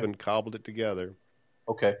slab and cobbled it together.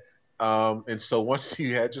 Okay. And so once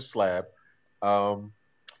you had your slab,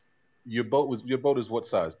 your boat is what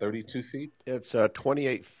size? 32 feet? It's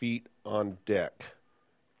 28 feet on deck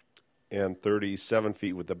and 37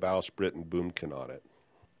 feet with the bowsprit and boomkin on it.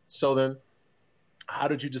 So then, how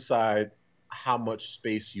did you decide how much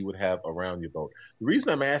space you would have around your boat? The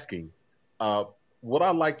reason I'm asking, what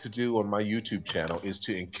I like to do on my YouTube channel is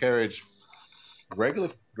to encourage regular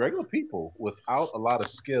people without a lot of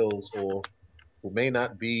skills, or who may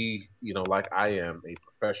not be, like I am, a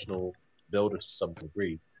professional builder to some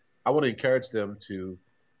degree. I want to encourage them to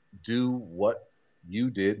do what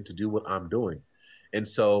you did and to do what I'm doing. And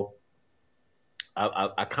so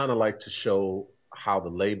I kind of like to show how the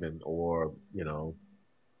layman, or,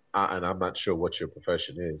 and I'm not sure what your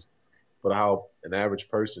profession is, but how an average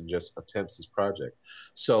person just attempts this project.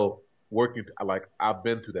 So I've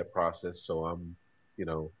been through that process, so I'm,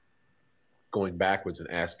 going backwards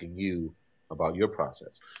and asking you about your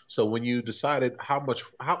process. So when you decided how did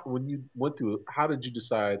you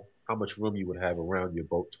decide how much room you would have around your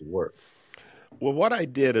boat to work? Well, what I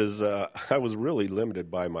did is I was really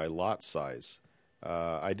limited by my lot size.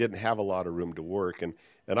 I didn't have a lot of room to work, and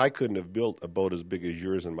I couldn't have built a boat as big as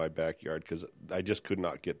yours in my backyard because I just could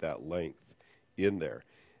not get that length in there.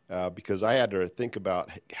 Because I had to think about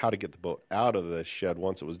how to get the boat out of the shed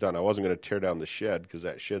once it was done. I wasn't going to tear down the shed because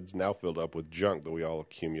that shed's now filled up with junk that we all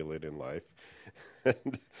accumulate in life.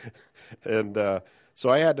 So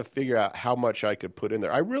I had to figure out how much I could put in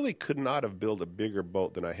there. I really could not have built a bigger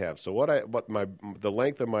boat than I have. So the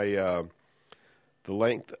length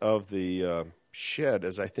of the shed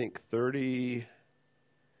is, I think, 32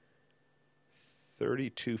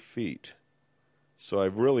 feet. So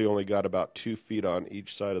I've really only got about 2 feet on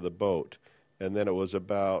each side of the boat. And then it was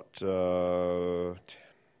about 10, 15,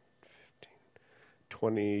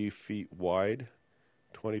 20 feet wide.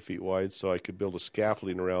 20 feet wide, so I could build a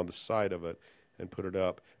scaffolding around the side of it and put it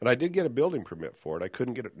up. And I did get a building permit for it. I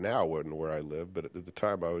couldn't get it now where I live, but at the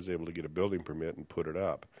time I was able to get a building permit and put it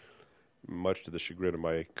up, much to the chagrin of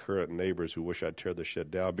my current neighbors who wish I'd tear the shed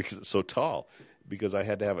down because it's so tall, because I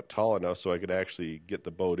had to have it tall enough so I could actually get the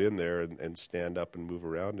boat in there and stand up and move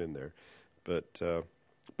around in there. But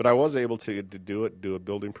I was able to do a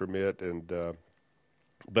building permit,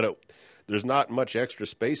 there's not much extra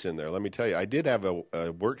space in there. Let me tell you, I did have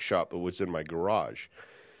a workshop that was in my garage.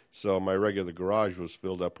 So my regular garage was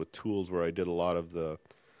filled up with tools where I did a lot of the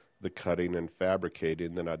cutting and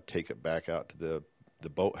fabricating. Then I'd take it back out to the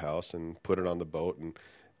boathouse and put it on the boat. And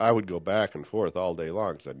I would go back and forth all day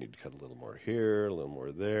long because I'd need to cut a little more here, a little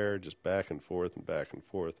more there, just back and forth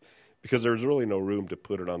because there's really no room to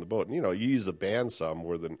put it on the boat. And, you use the bandsaw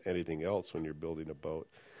more than anything else when you're building a boat.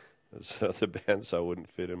 So the bandsaw wouldn't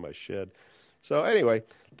fit in my shed. So anyway,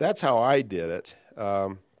 that's how I did it.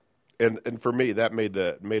 And for me, that made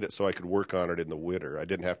it so I could work on it in the winter. I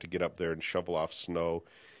didn't have to get up there and shovel off snow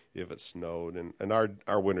if it snowed. And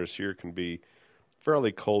our winters here can be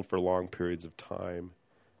fairly cold for long periods of time.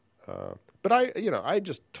 But I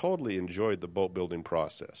just totally enjoyed the boat building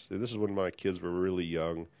process. This is when my kids were really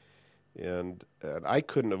young, and I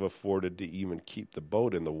couldn't have afforded to even keep the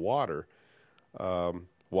boat in the water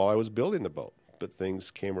while I was building the boat. But things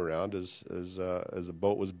came around as the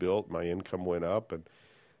boat was built, my income went up,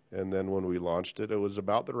 and then when we launched it, it was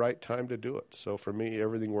about the right time to do it. So for me,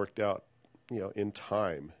 everything worked out, in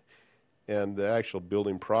time. And the actual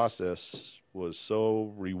building process was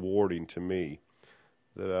so rewarding to me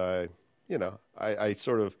that I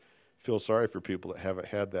sort of feel sorry for people that haven't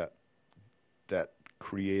had that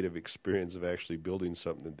creative experience of actually building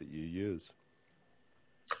something that you use.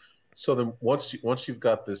 So then once you've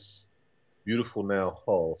got this beautiful now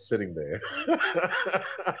hull sitting there,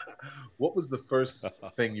 what was the first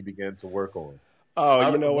thing you began to work on?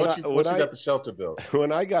 Oh, once you got the shelter built.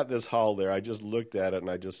 When I got this hull there, I just looked at it and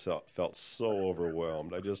I just felt so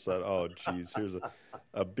overwhelmed. I just thought, oh, geez, here's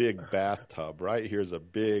a big bathtub, right? Here's a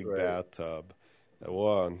big bathtub.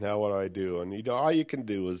 Well, now what do I do? And all you can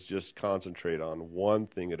do is just concentrate on one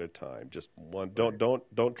thing at a time. Just one.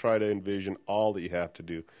 Don't try to envision all that you have to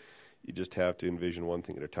do. You just have to envision one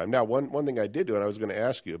thing at a time. Now, one thing I did do, and I was going to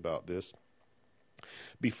ask you about this,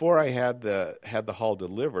 before I had the hull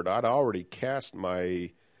delivered, I'd already cast my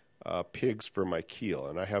pigs for my keel,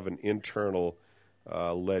 and I have an internal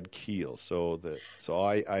lead keel. So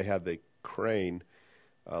I had the crane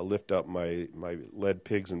lift up my lead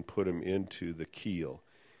pigs and put them into the keel,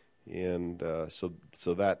 and so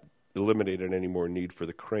that eliminated any more need for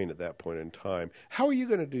the crane at that point in time. How are you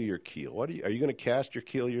going to do your keel? Are you going to cast your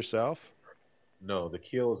keel yourself? No, the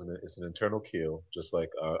keel is an internal keel, just like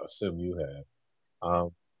a sim you have.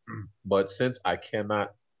 But since I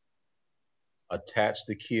cannot attach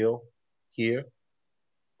the keel here,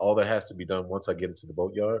 all that has to be done once I get it to the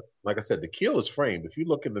boatyard. Like I said, the keel is framed. If you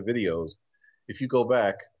look in the videos, if you go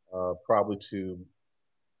back probably to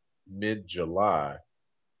mid-July,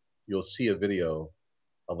 you'll see a video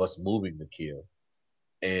of us moving the keel.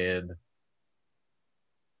 And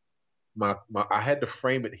I had to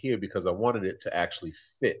frame it here because I wanted it to actually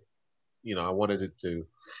fit. I wanted it to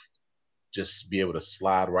just be able to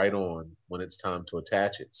slide right on when it's time to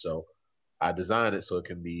attach it. So I designed it so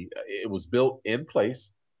it was built in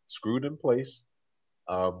place, screwed in place.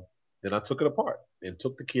 Then I took it apart and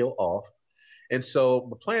took the keel off. And so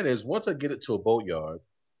the plan is, once I get it to a boatyard,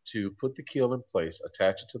 to put the keel in place,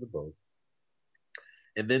 attach it to the boat,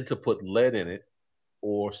 and then to put lead in it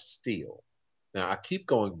or steel. Now, I keep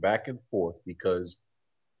going back and forth because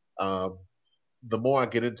the more I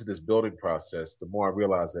get into this building process, the more I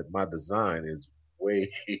realize that my design is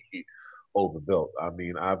way overbuilt. I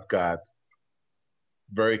mean, I've got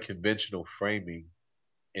very conventional framing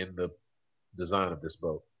in the design of this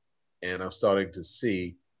boat, and I'm starting to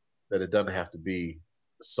see that it doesn't have to be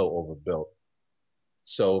so overbuilt.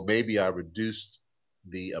 So maybe I reduced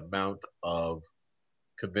the amount of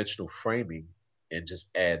conventional framing and just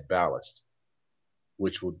add ballast,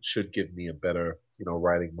 which should give me a better,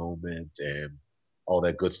 riding moment and all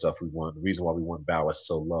that good stuff we want. The reason why we want ballast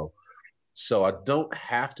so low. So I don't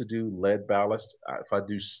have to do lead ballast. If I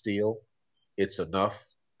do steel, it's enough.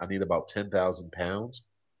 I need about 10,000 pounds,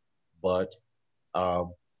 but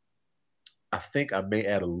um, I think I may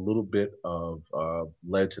add a little bit of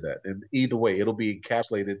lead to that. And either way, it'll be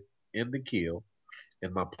encapsulated in the keel.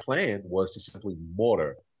 And my plan was to simply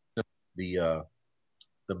mortar the uh,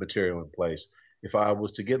 the material in place. If I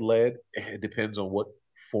was to get lead, it depends on what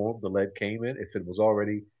form the lead came in. If it was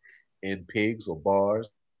already in pigs or bars,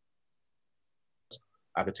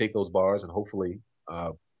 I could take those bars and hopefully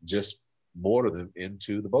just mortar them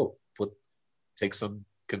into the boat. Take some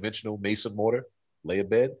conventional mason mortar, lay a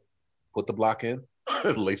bed, put the block in,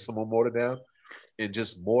 lay some more mortar down, and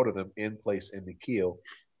just mortar them in place in the keel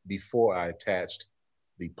before I attached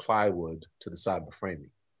the plywood to the side of the framing.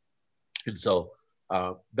 And so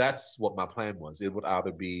that's what my plan was. It would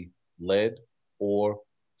either be lead or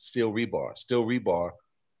steel rebar. Steel rebar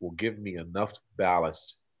will give me enough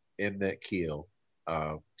ballast in that keel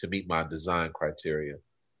to meet my design criteria.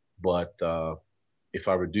 But if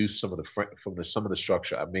I reduce some of some of the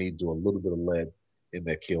structure, I may do a little bit of lead in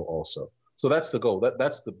that keel also. So that's the goal.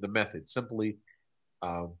 That's the method. Simply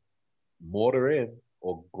um, mortar in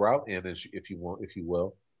or grout in, if you want, if you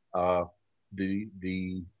will, uh, the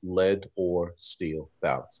lead or steel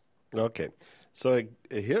ballast. Okay. So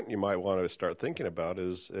a hint you might want to start thinking about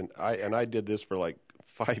is, and I did this for like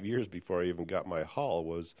 5 years before I even got my haul,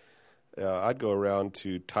 was I'd go around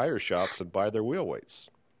to tire shops and buy their wheel weights.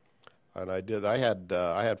 And I did. I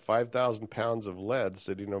had 5,000 pounds of lead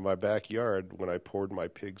sitting in my backyard when I poured my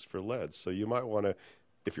pigs for lead. So you might want to,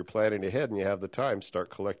 if you're planning ahead and you have the time,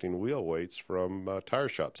 start collecting wheel weights from tire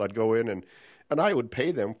shops. I'd go in and I would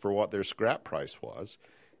pay them for what their scrap price was,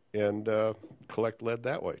 and collect lead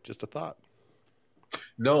that way. Just a thought.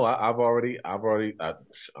 No, I've already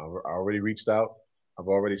reached out. I've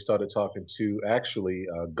already started talking to actually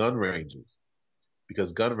gun ranges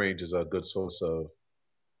because gun ranges are a good source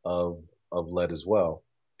of lead as well.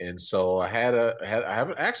 And so I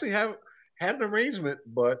haven't actually have had an arrangement,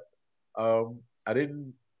 but I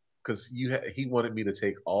didn't because he wanted me to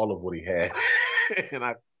take all of what he had,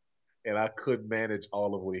 and I couldn't manage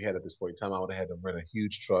all of what he had at this point in time. I would have had to rent a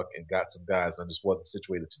huge truck and got some guys, and I just wasn't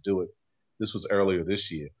situated to do it. This was earlier this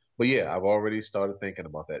year, but yeah, I've already started thinking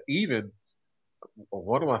about that. Even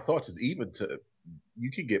one of my thoughts is even to you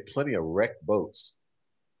can get plenty of wrecked boats,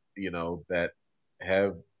 that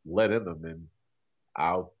have lead in them, and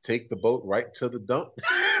I'll take the boat right to the dump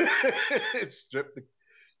and strip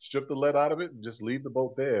the lead out of it and just leave the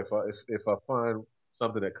boat there if I find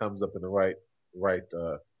something that comes up in the right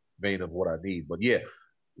vein of what I need. But yeah,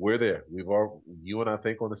 we're there. You and I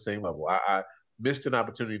think on the same level. I missed an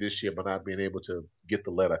opportunity this year by not being able to get the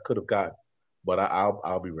lead I could have gotten, but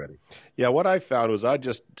I'll be ready. Yeah, what I found was I'd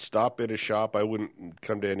just stop in a shop. I wouldn't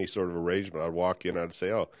come to any sort of arrangement. I'd walk in, I'd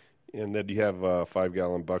say, oh, and then you have a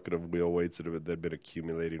 5-gallon bucket of wheel weights that had been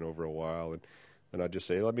accumulating over a while. And I'd just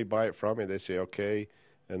say, let me buy it from you. They say, okay,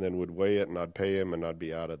 and then would weigh it, and I'd pay him, and I'd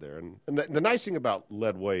be out of there. And the nice thing about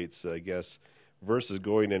lead weights, I guess, versus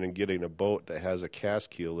going in and getting a boat that has a cast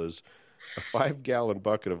keel is a 5-gallon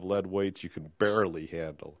bucket of lead weights you can barely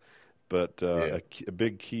handle. But a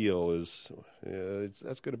big keel that's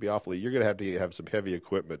going to be awfully. You're going to have some heavy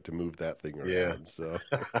equipment to move that thing around. Yeah. So.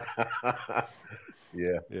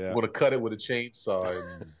 Yeah. Yeah. Want to cut it with a chainsaw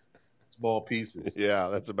in small pieces. Yeah,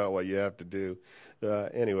 that's about what you have to do.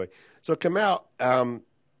 Anyway, so Kamau,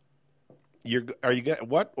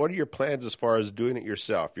 what are your plans as far as doing it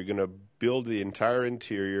yourself? You're going to build the entire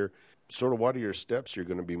interior. Sort of, what are your steps you're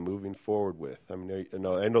going to be moving forward with? I mean, I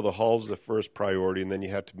know the hull's the first priority, and then you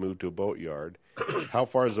have to move to a boatyard. How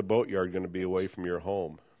far is the boatyard going to be away from your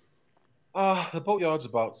home? The boatyard's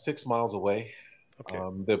about 6 miles away. Okay.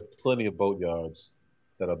 There are plenty of boatyards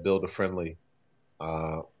that are builder friendly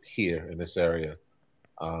here in this area.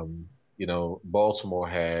 Baltimore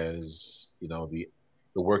has the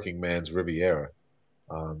working man's Riviera.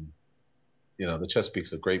 The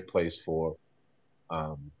Chesapeake's a great place for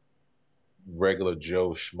regular Joe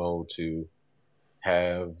Schmo to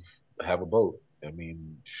have a boat. I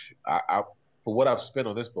mean, I for what I've spent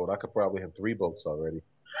on this boat, I could probably have 3 boats already.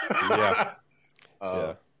 Yeah.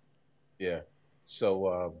 Yeah.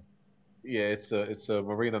 So, it's a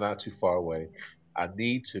marina not too far away. I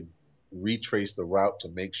need to retrace the route to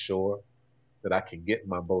make sure that I can get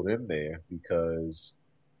my boat in there because,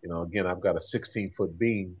 again, I've got a 16-foot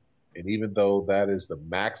beam, and even though that is the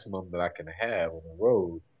maximum that I can have on the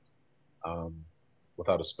road,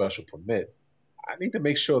 without a special permit, I need to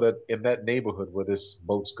make sure that in that neighborhood where this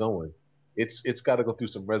boat's going, it's got to go through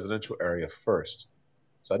some residential area first.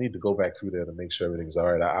 So I need to go back through there to make sure everything's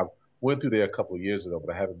all right. I went through there a couple of years ago,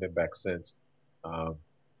 but I haven't been back since. And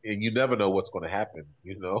you never know what's going to happen,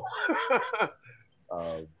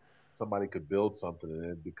 uh, somebody could build something and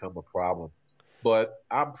then become a problem. But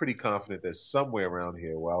I'm pretty confident that somewhere around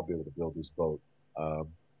here where I'll be able to build this boat. Um,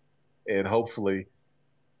 and hopefully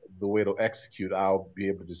the way it'll execute, I'll be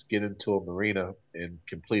able to just get into a marina and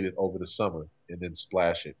complete it over the summer and then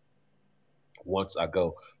splash it once I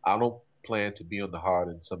go. I don't plan to be on the hard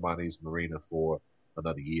in somebody's marina for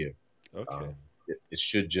another year. Okay. It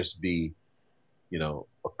should just be, a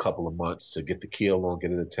couple of months to get the keel on,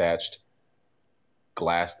 get it attached,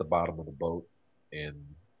 glass the bottom of the boat, and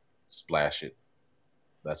splash it.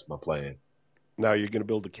 That's my plan. Now you're going to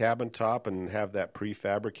build a cabin top and have that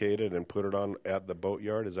prefabricated and put it on at the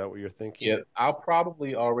boatyard. Is that what you're thinking? Yeah, I'll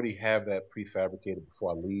probably already have that prefabricated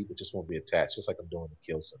before I leave. It just won't be attached, just like I'm doing the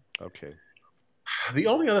Kilson. Okay. The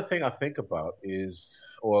only other thing I think about is,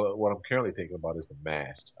 or what I'm currently thinking about, is the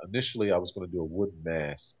mast. Initially, I was going to do a wooden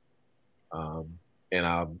mast, and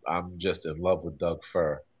I'm just in love with Doug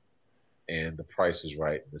fir, and the price is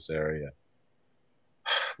right in this area.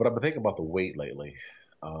 But I've been thinking about the weight lately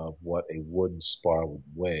of what a wooden spar would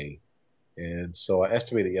weigh, and so I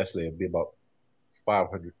estimated yesterday it'd be about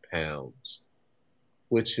 500 pounds,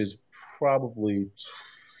 which is probably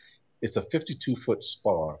it's a 52-foot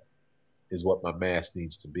spar is what my mast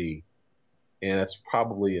needs to be. And that's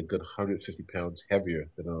probably a good 150 pounds heavier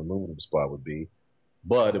than an aluminum spar would be.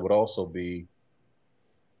 But it would also be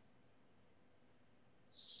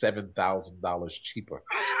 $7,000 cheaper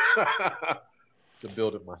to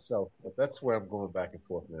build it myself. But that's where I'm going back and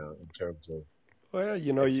forth now in terms of. Well,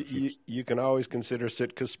 you can always consider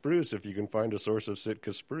Sitka spruce if you can find a source of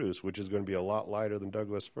Sitka spruce, which is going to be a lot lighter than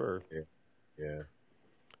Douglas fir. Yeah.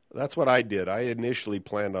 That's what I did. I initially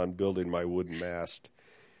planned on building my wooden mast,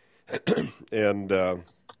 and a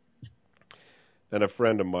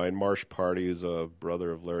friend of mine, Marsh Party, is a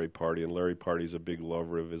brother of Larry Party, and Larry Party's a big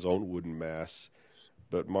lover of his own wooden masts.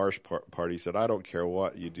 But Marsh Party said, "I don't care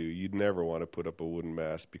what you do, you'd never want to put up a wooden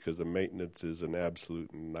mast because the maintenance is an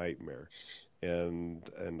absolute nightmare." And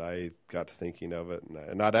I got to thinking of it,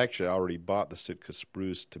 and I'd actually already bought the Sitka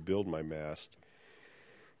spruce to build my mast.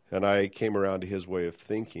 And I came around to his way of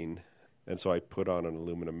thinking, and so I put on an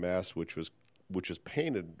aluminum mast, which is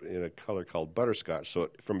painted in a color called butterscotch. So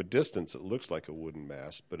from a distance, it looks like a wooden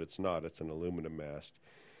mast, but it's not. It's an aluminum mast.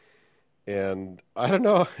 And I don't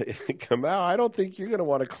know, Kamau, I don't think you're going to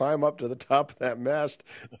want to climb up to the top of that mast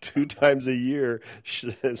 2 times a year,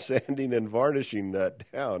 sanding and varnishing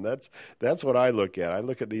that down. That's what I look at. I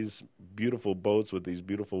look at these beautiful boats with these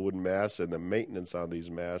beautiful wooden masts, and the maintenance on these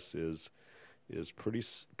masts is pretty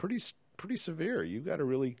severe. You got to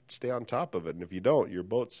really stay on top of it, and if you don't, your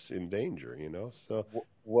boat's in danger. So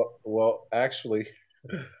Well, actually,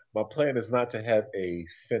 my plan is not to have a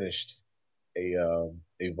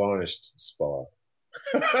varnished spar.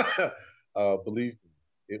 Believe me,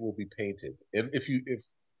 it will be painted. And if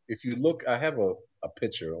you look, I have a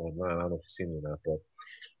picture online. I don't know if you've seen it or not, but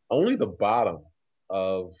only the bottom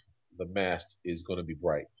of the mast is going to be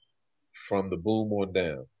bright from the boom on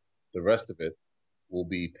down. The rest of it will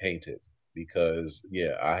be painted because,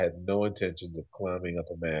 yeah, I had no intentions of climbing up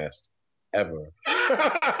a mast ever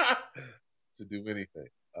to do anything.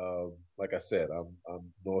 Like I said, I'm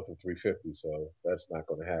north of 350, so that's not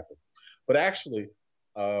going to happen. But actually,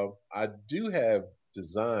 I do have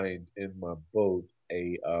designed in my boat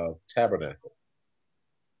a tabernacle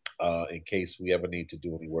in case we ever need to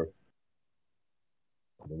do any work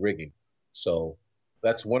on the rigging. So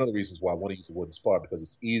that's one of the reasons why I want to use a wooden spar, because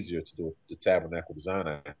it's easier to do the tabernacle design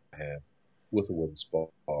I have with a wooden spar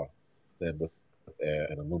than with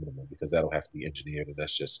an aluminum one, because that'll have to be engineered, and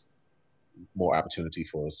that's just more opportunity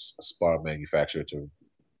for a spar manufacturer to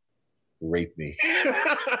rape me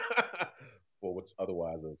for what's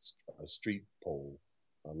otherwise a street pole,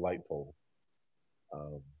 a light pole.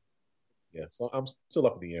 Yeah, so I'm still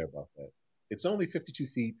up in the air about that. It's only 52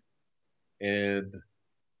 feet, and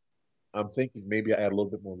I'm thinking maybe I add a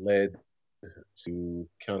little bit more lead to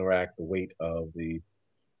counteract the weight of the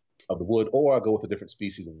wood, or I go with a different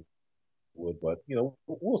species of wood. But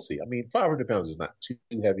we'll see. I mean, 500 pounds is not too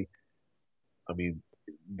heavy. I mean,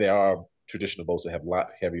 there are traditional boats that have a lot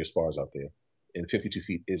heavier spars out there, and 52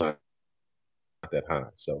 feet is not that high.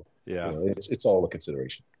 So yeah, it's all a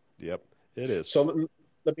consideration. Yep, it is. So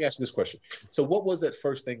let me ask you this question. So what was that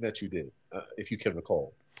first thing that you did, if you can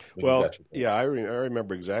recall? Well, yeah, I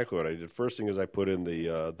remember exactly what I did. First thing is I put in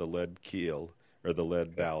the lead keel, or the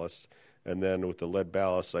lead ballast, and then with the lead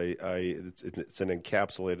ballast, it's an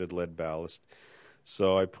encapsulated lead ballast.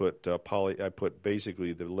 So I put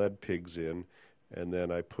basically the lead pigs in, and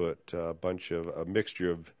then I put a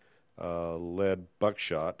mixture of lead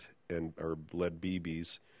buckshot or lead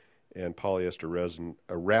BBs and polyester resin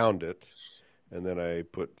around it, and then I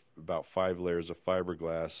put about 5 layers of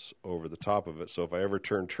fiberglass over the top of it. So if I ever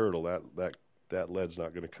turn turtle, that lead's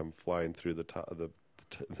not going to come flying through the top,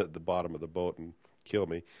 the bottom of the boat and kill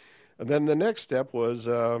me. And then the next step was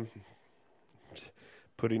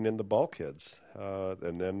putting in the bulkheads,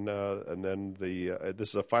 and then the this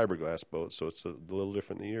is a fiberglass boat, so it's a little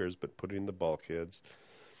different than yours, but putting in the bulkheads,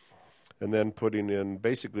 and then putting in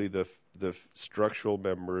basically the structural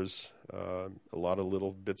members, a lot of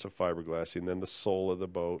little bits of fiberglass, and then the sole of the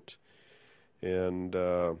boat, and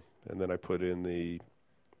then I put in the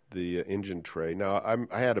engine tray. Now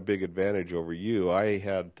I had a big advantage over you. I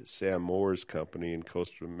had Sam Moore's company in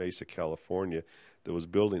Costa Mesa, California, that was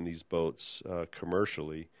building these boats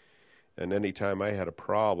commercially, and anytime I had a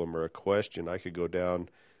problem or a question, I could go down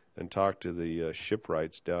and talk to the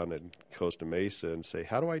shipwrights down in Costa Mesa and say,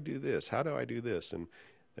 how do I do this? How do I do this?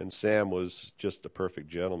 And Sam was just a perfect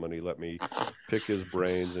gentleman. He let me pick his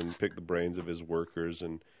brains and pick the brains of his workers,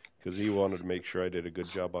 and because he wanted to make sure I did a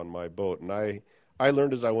good job on my boat. And I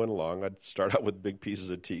learned as I went along. I'd start out with big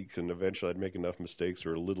pieces of teak, and eventually I'd make enough mistakes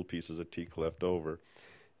or little pieces of teak left over.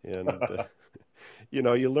 And, you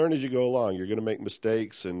learn as you go along. You're going to make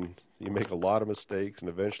mistakes, and you make a lot of mistakes, and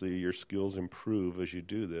eventually your skills improve as you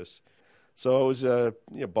do this. So it was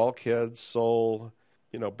bulkhead, sole,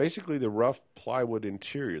 basically the rough plywood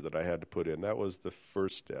interior that I had to put in. That was the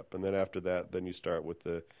first step. And then after that, then you start with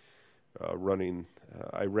the running.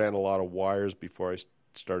 I ran a lot of wires before I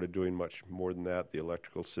started doing much more than that, the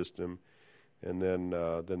electrical system, and then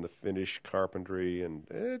the finish carpentry, and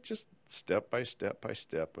just step by step by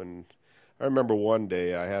step. And I remember one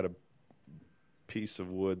day I had a piece of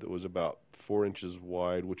wood that was about 4 inches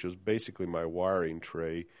wide, which was basically my wiring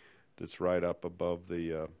tray that's right up above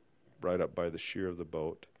right up by the sheer of the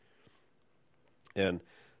boat. And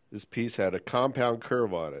this piece had a compound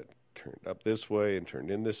curve on it, turned up this way and turned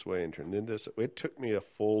in this way and turned in this. It took me a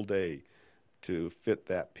full day to fit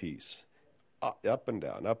that piece, up and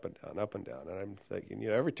down, up and down, up and down. And I'm thinking,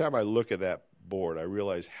 every time I look at that board, I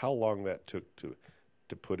realize how long that took to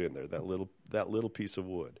put in there, that little piece of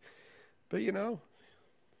wood. But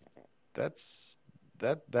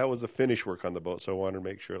that was the finish work on the boat, so I wanted to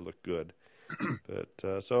make sure it looked good.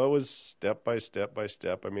 But so it was step by step by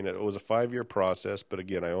step. I mean, it was a 5-year process, but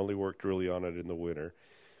again, I only worked really on it in the winter.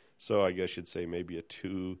 So I guess you'd say maybe a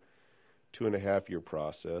 2.5-year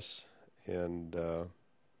process. And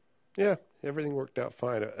everything worked out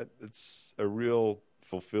fine. It's a real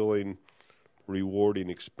fulfilling, rewarding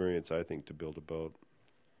experience, I think, to build a boat.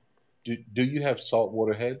 Do you have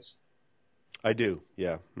saltwater heads? I do,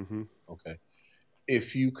 yeah. Mm-hmm. Okay.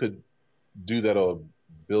 If you could do that or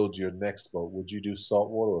build your next boat, would you do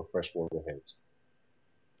saltwater or freshwater heads?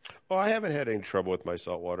 Oh, I haven't had any trouble with my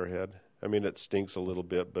saltwater head. I mean, it stinks a little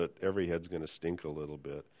bit, but every head's going to stink a little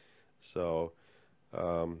bit. So,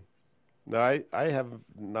 no, I have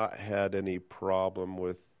not had any problem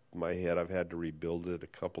with my head. I've had to rebuild it a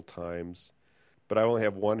couple times, but I only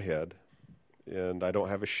have one head, and I don't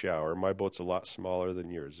have a shower. My boat's a lot smaller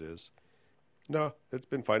than yours is. No, it's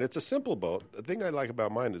been fine. It's a simple boat. The thing I like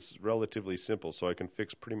about mine is it's relatively simple, so I can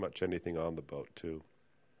fix pretty much anything on the boat, too.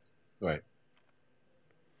 Right.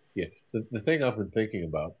 Yeah. The thing I've been thinking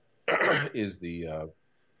about is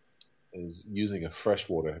is using a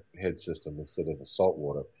freshwater head system instead of a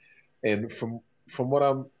saltwater. And from what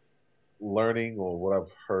I'm learning or what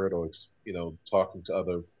I've heard or talking to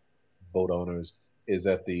other boat owners is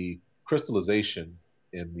that the crystallization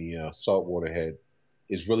in the saltwater head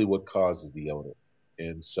is really what causes the odor.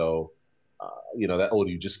 And so, that odor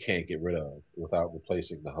you just can't get rid of without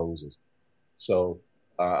replacing the hoses. So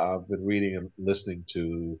I've been reading and listening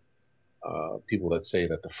to people that say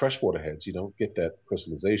that the freshwater heads, you don't get that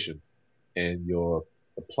crystallization, and the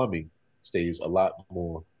plumbing stays a lot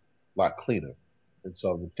cleaner. And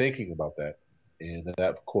so I've been thinking about that, and that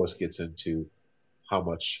of course gets into how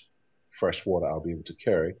much fresh water I'll be able to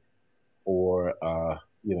carry, or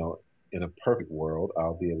in a perfect world,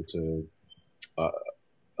 I'll be able to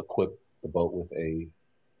equip the boat with a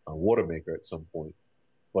water maker at some point.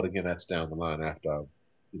 But again, that's down the line after I've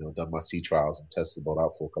done my sea trials and tested the boat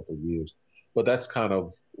out for a couple of years. But that's kind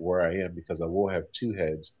of where I am, because I will have 2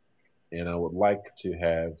 heads, and I would like to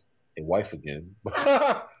have a wife again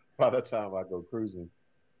by the time I go cruising.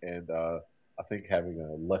 And I think having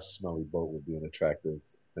a less smelly boat would be an attractive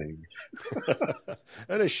thing.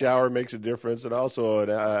 And a shower makes a difference, and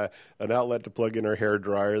also an outlet to plug in her hair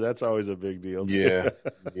dryer. That's always a big deal, too.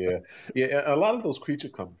 Yeah. A lot of those creature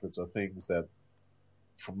comforts are things that,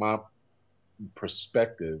 from my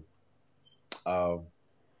perspective, I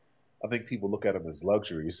think people look at them as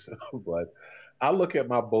luxuries, but I look at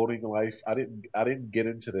my boating life. I didn't get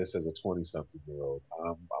into this as a 20-something-year-old.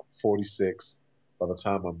 I'm 46. By the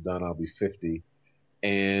time I'm done, I'll be 50.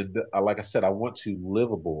 And like I said, I want to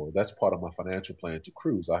live aboard. That's part of my financial plan to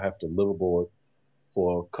cruise. I have to live aboard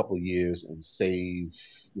for a couple of years and save,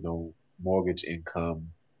 mortgage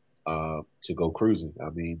income to go cruising. I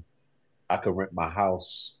mean, I could rent my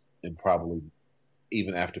house and probably,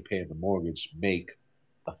 even after paying the mortgage, make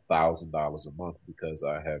 $1,000 a month because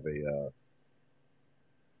I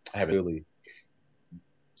have really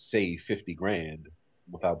saved 50 grand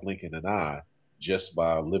without blinking an eye just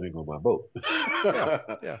by living on my boat.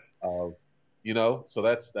 Yeah, yeah, So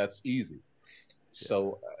that's easy. yeah.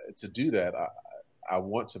 So to do that, I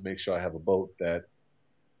want to make sure I have a boat that,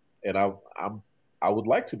 and I would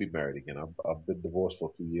like to be married again. I've been divorced for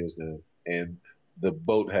a few years now, and the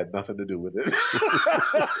boat had nothing to do with it.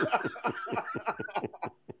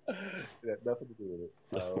 It had nothing to do with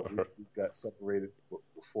it. We got separated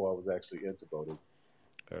before I was actually into boating.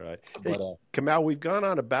 All right. But Hey, Kamal, we've gone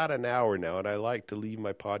on about an hour now, and I like to leave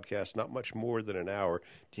my podcast not much more than an hour.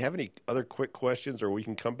 Do you have any other quick questions, or we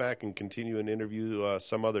can come back and continue an interview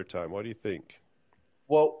some other time? What do you think?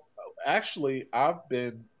 well, actually, I've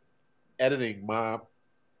been editing my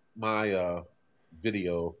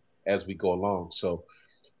video as we go along, so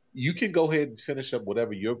you can go ahead and finish up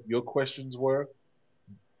whatever your questions were.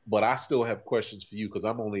 But I still have questions for you because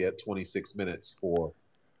I'm only at 26 minutes for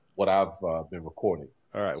what I've been recording.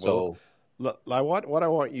 All right. So Well, what I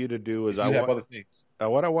want you to do is if you have other things.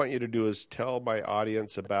 what I want you to do is tell my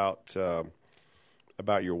audience about your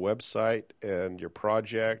website and your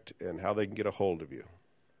project and how they can get a hold of you.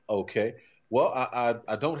 Okay. Well,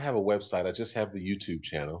 I don't have a website. I just have the YouTube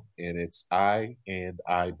channel, and it's I and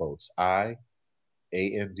I Boats. I-A-N-D-I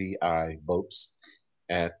Boats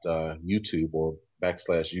at YouTube or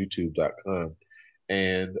 /YouTube.com.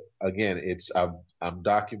 And again, I'm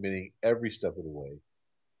documenting every step of the way.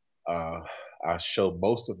 I show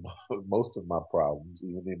most of my problems,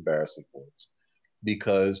 even the embarrassing ones,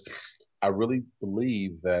 because I really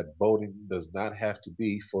believe that boating does not have to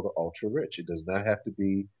be for the ultra rich. It does not have to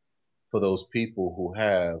be for those people who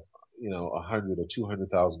have, $100 or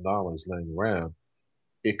 $200,000 laying around.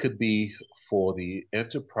 It could be for the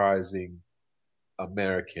enterprising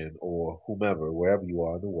American or whomever, wherever you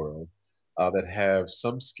are in the world, that have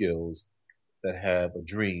some skills, that have a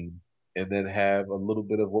dream, and then have a little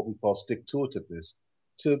bit of what we call stick-to-itiveness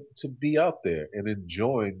to be out there and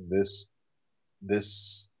enjoying this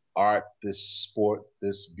art, this sport,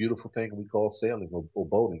 this beautiful thing we call sailing or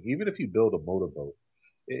boating. Even if you build a motorboat,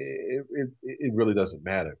 it really doesn't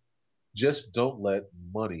matter. Just don't let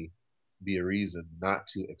money be a reason not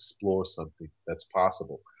to explore something that's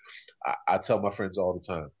possible. I tell my friends all the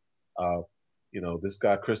time, this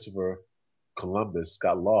guy Christopher Columbus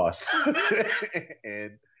got lost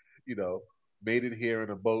and, made it here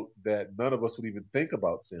in a boat that none of us would even think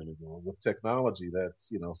about sailing on with technology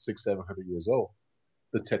that's, 700 years old.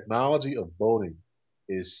 The technology of boating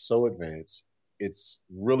is so advanced. It's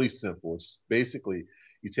really simple. It's basically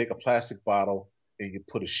you take a plastic bottle and you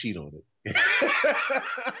put a sheet on it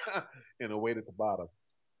and a weight at the bottom,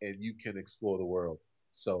 and you can explore the world.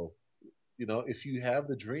 So, if you have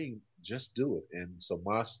the dream, just do it. And so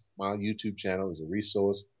my YouTube channel is a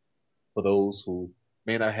resource for those who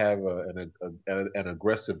may not have an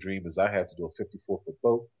aggressive dream as I have to do a 54-foot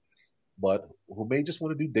boat, but who may just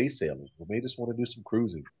want to do day sailing, who may just want to do some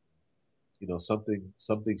cruising,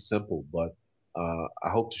 something simple. But I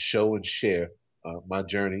hope to show and share my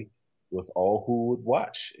journey with all who would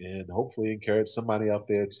watch, and hopefully encourage somebody out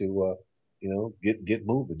there to get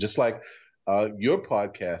moving. Just like your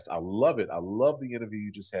podcast, I love it. I love the interview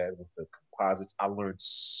you just had with the composites. I learned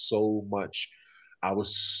so much. I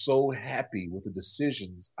was so happy with the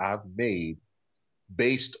decisions I've made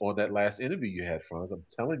based on that last interview you had, Franz. I'm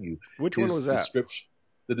telling you. Which one was that?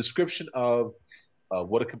 The description of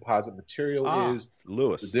what a composite material is.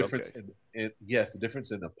 Lewis. The difference okay. the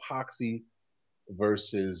difference in epoxy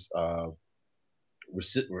versus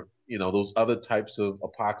those other types of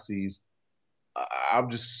epoxies. I'm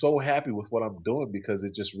just so happy with what I'm doing because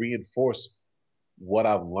it just reinforced what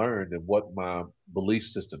I've learned and what my belief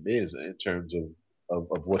system is in terms of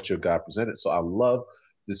what your guy presented. So I love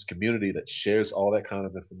this community that shares all that kind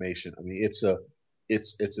of information. I mean, it's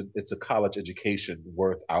a college education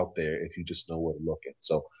worth out there if you just know where to look at.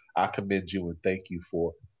 So I commend you and thank you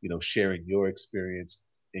for, sharing your experience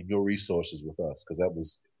and your resources with us, because that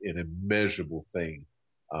was an immeasurable thing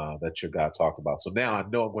that your guy talked about. So now I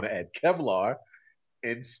know I'm going to add Kevlar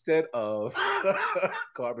instead of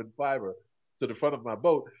carbon fiber to the front of my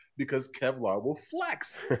boat because Kevlar will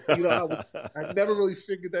flex. I never really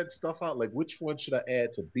figured that stuff out. Like, which one should I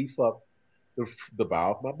add to beef up the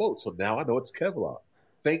bow of my boat? So now I know it's Kevlar.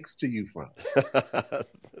 Thanks to you, Franz.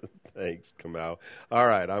 Thanks, Kamau. All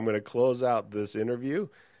right, I'm going to close out this interview,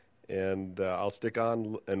 and I'll stick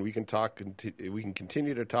on, and we can talk. We can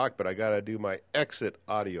continue to talk, but I got to do my exit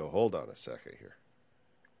audio. Hold on a second here.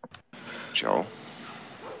 Joe,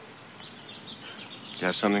 you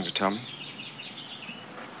have something to tell me?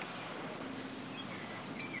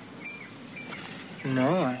 No,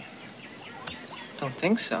 I don't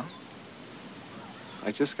think so.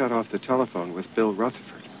 I just got off the telephone with Bill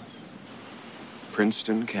Rutherford.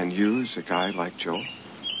 Princeton can use a guy like Joe.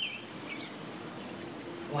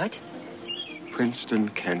 What? Princeton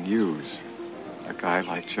can use a guy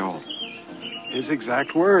like Joe. His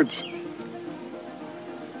exact words.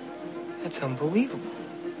 That's unbelievable.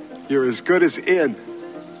 You're as good as in.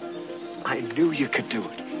 I knew you could do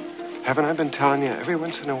it. Haven't I been telling you, every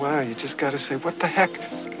once in a while, you just gotta say, what the heck,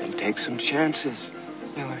 and take some chances.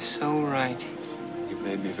 You are so right. You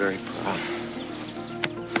made me very proud.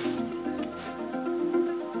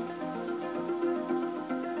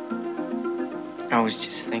 I was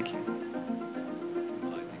just thinking.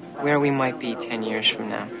 Where we might be 10 years from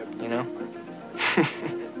now, you know?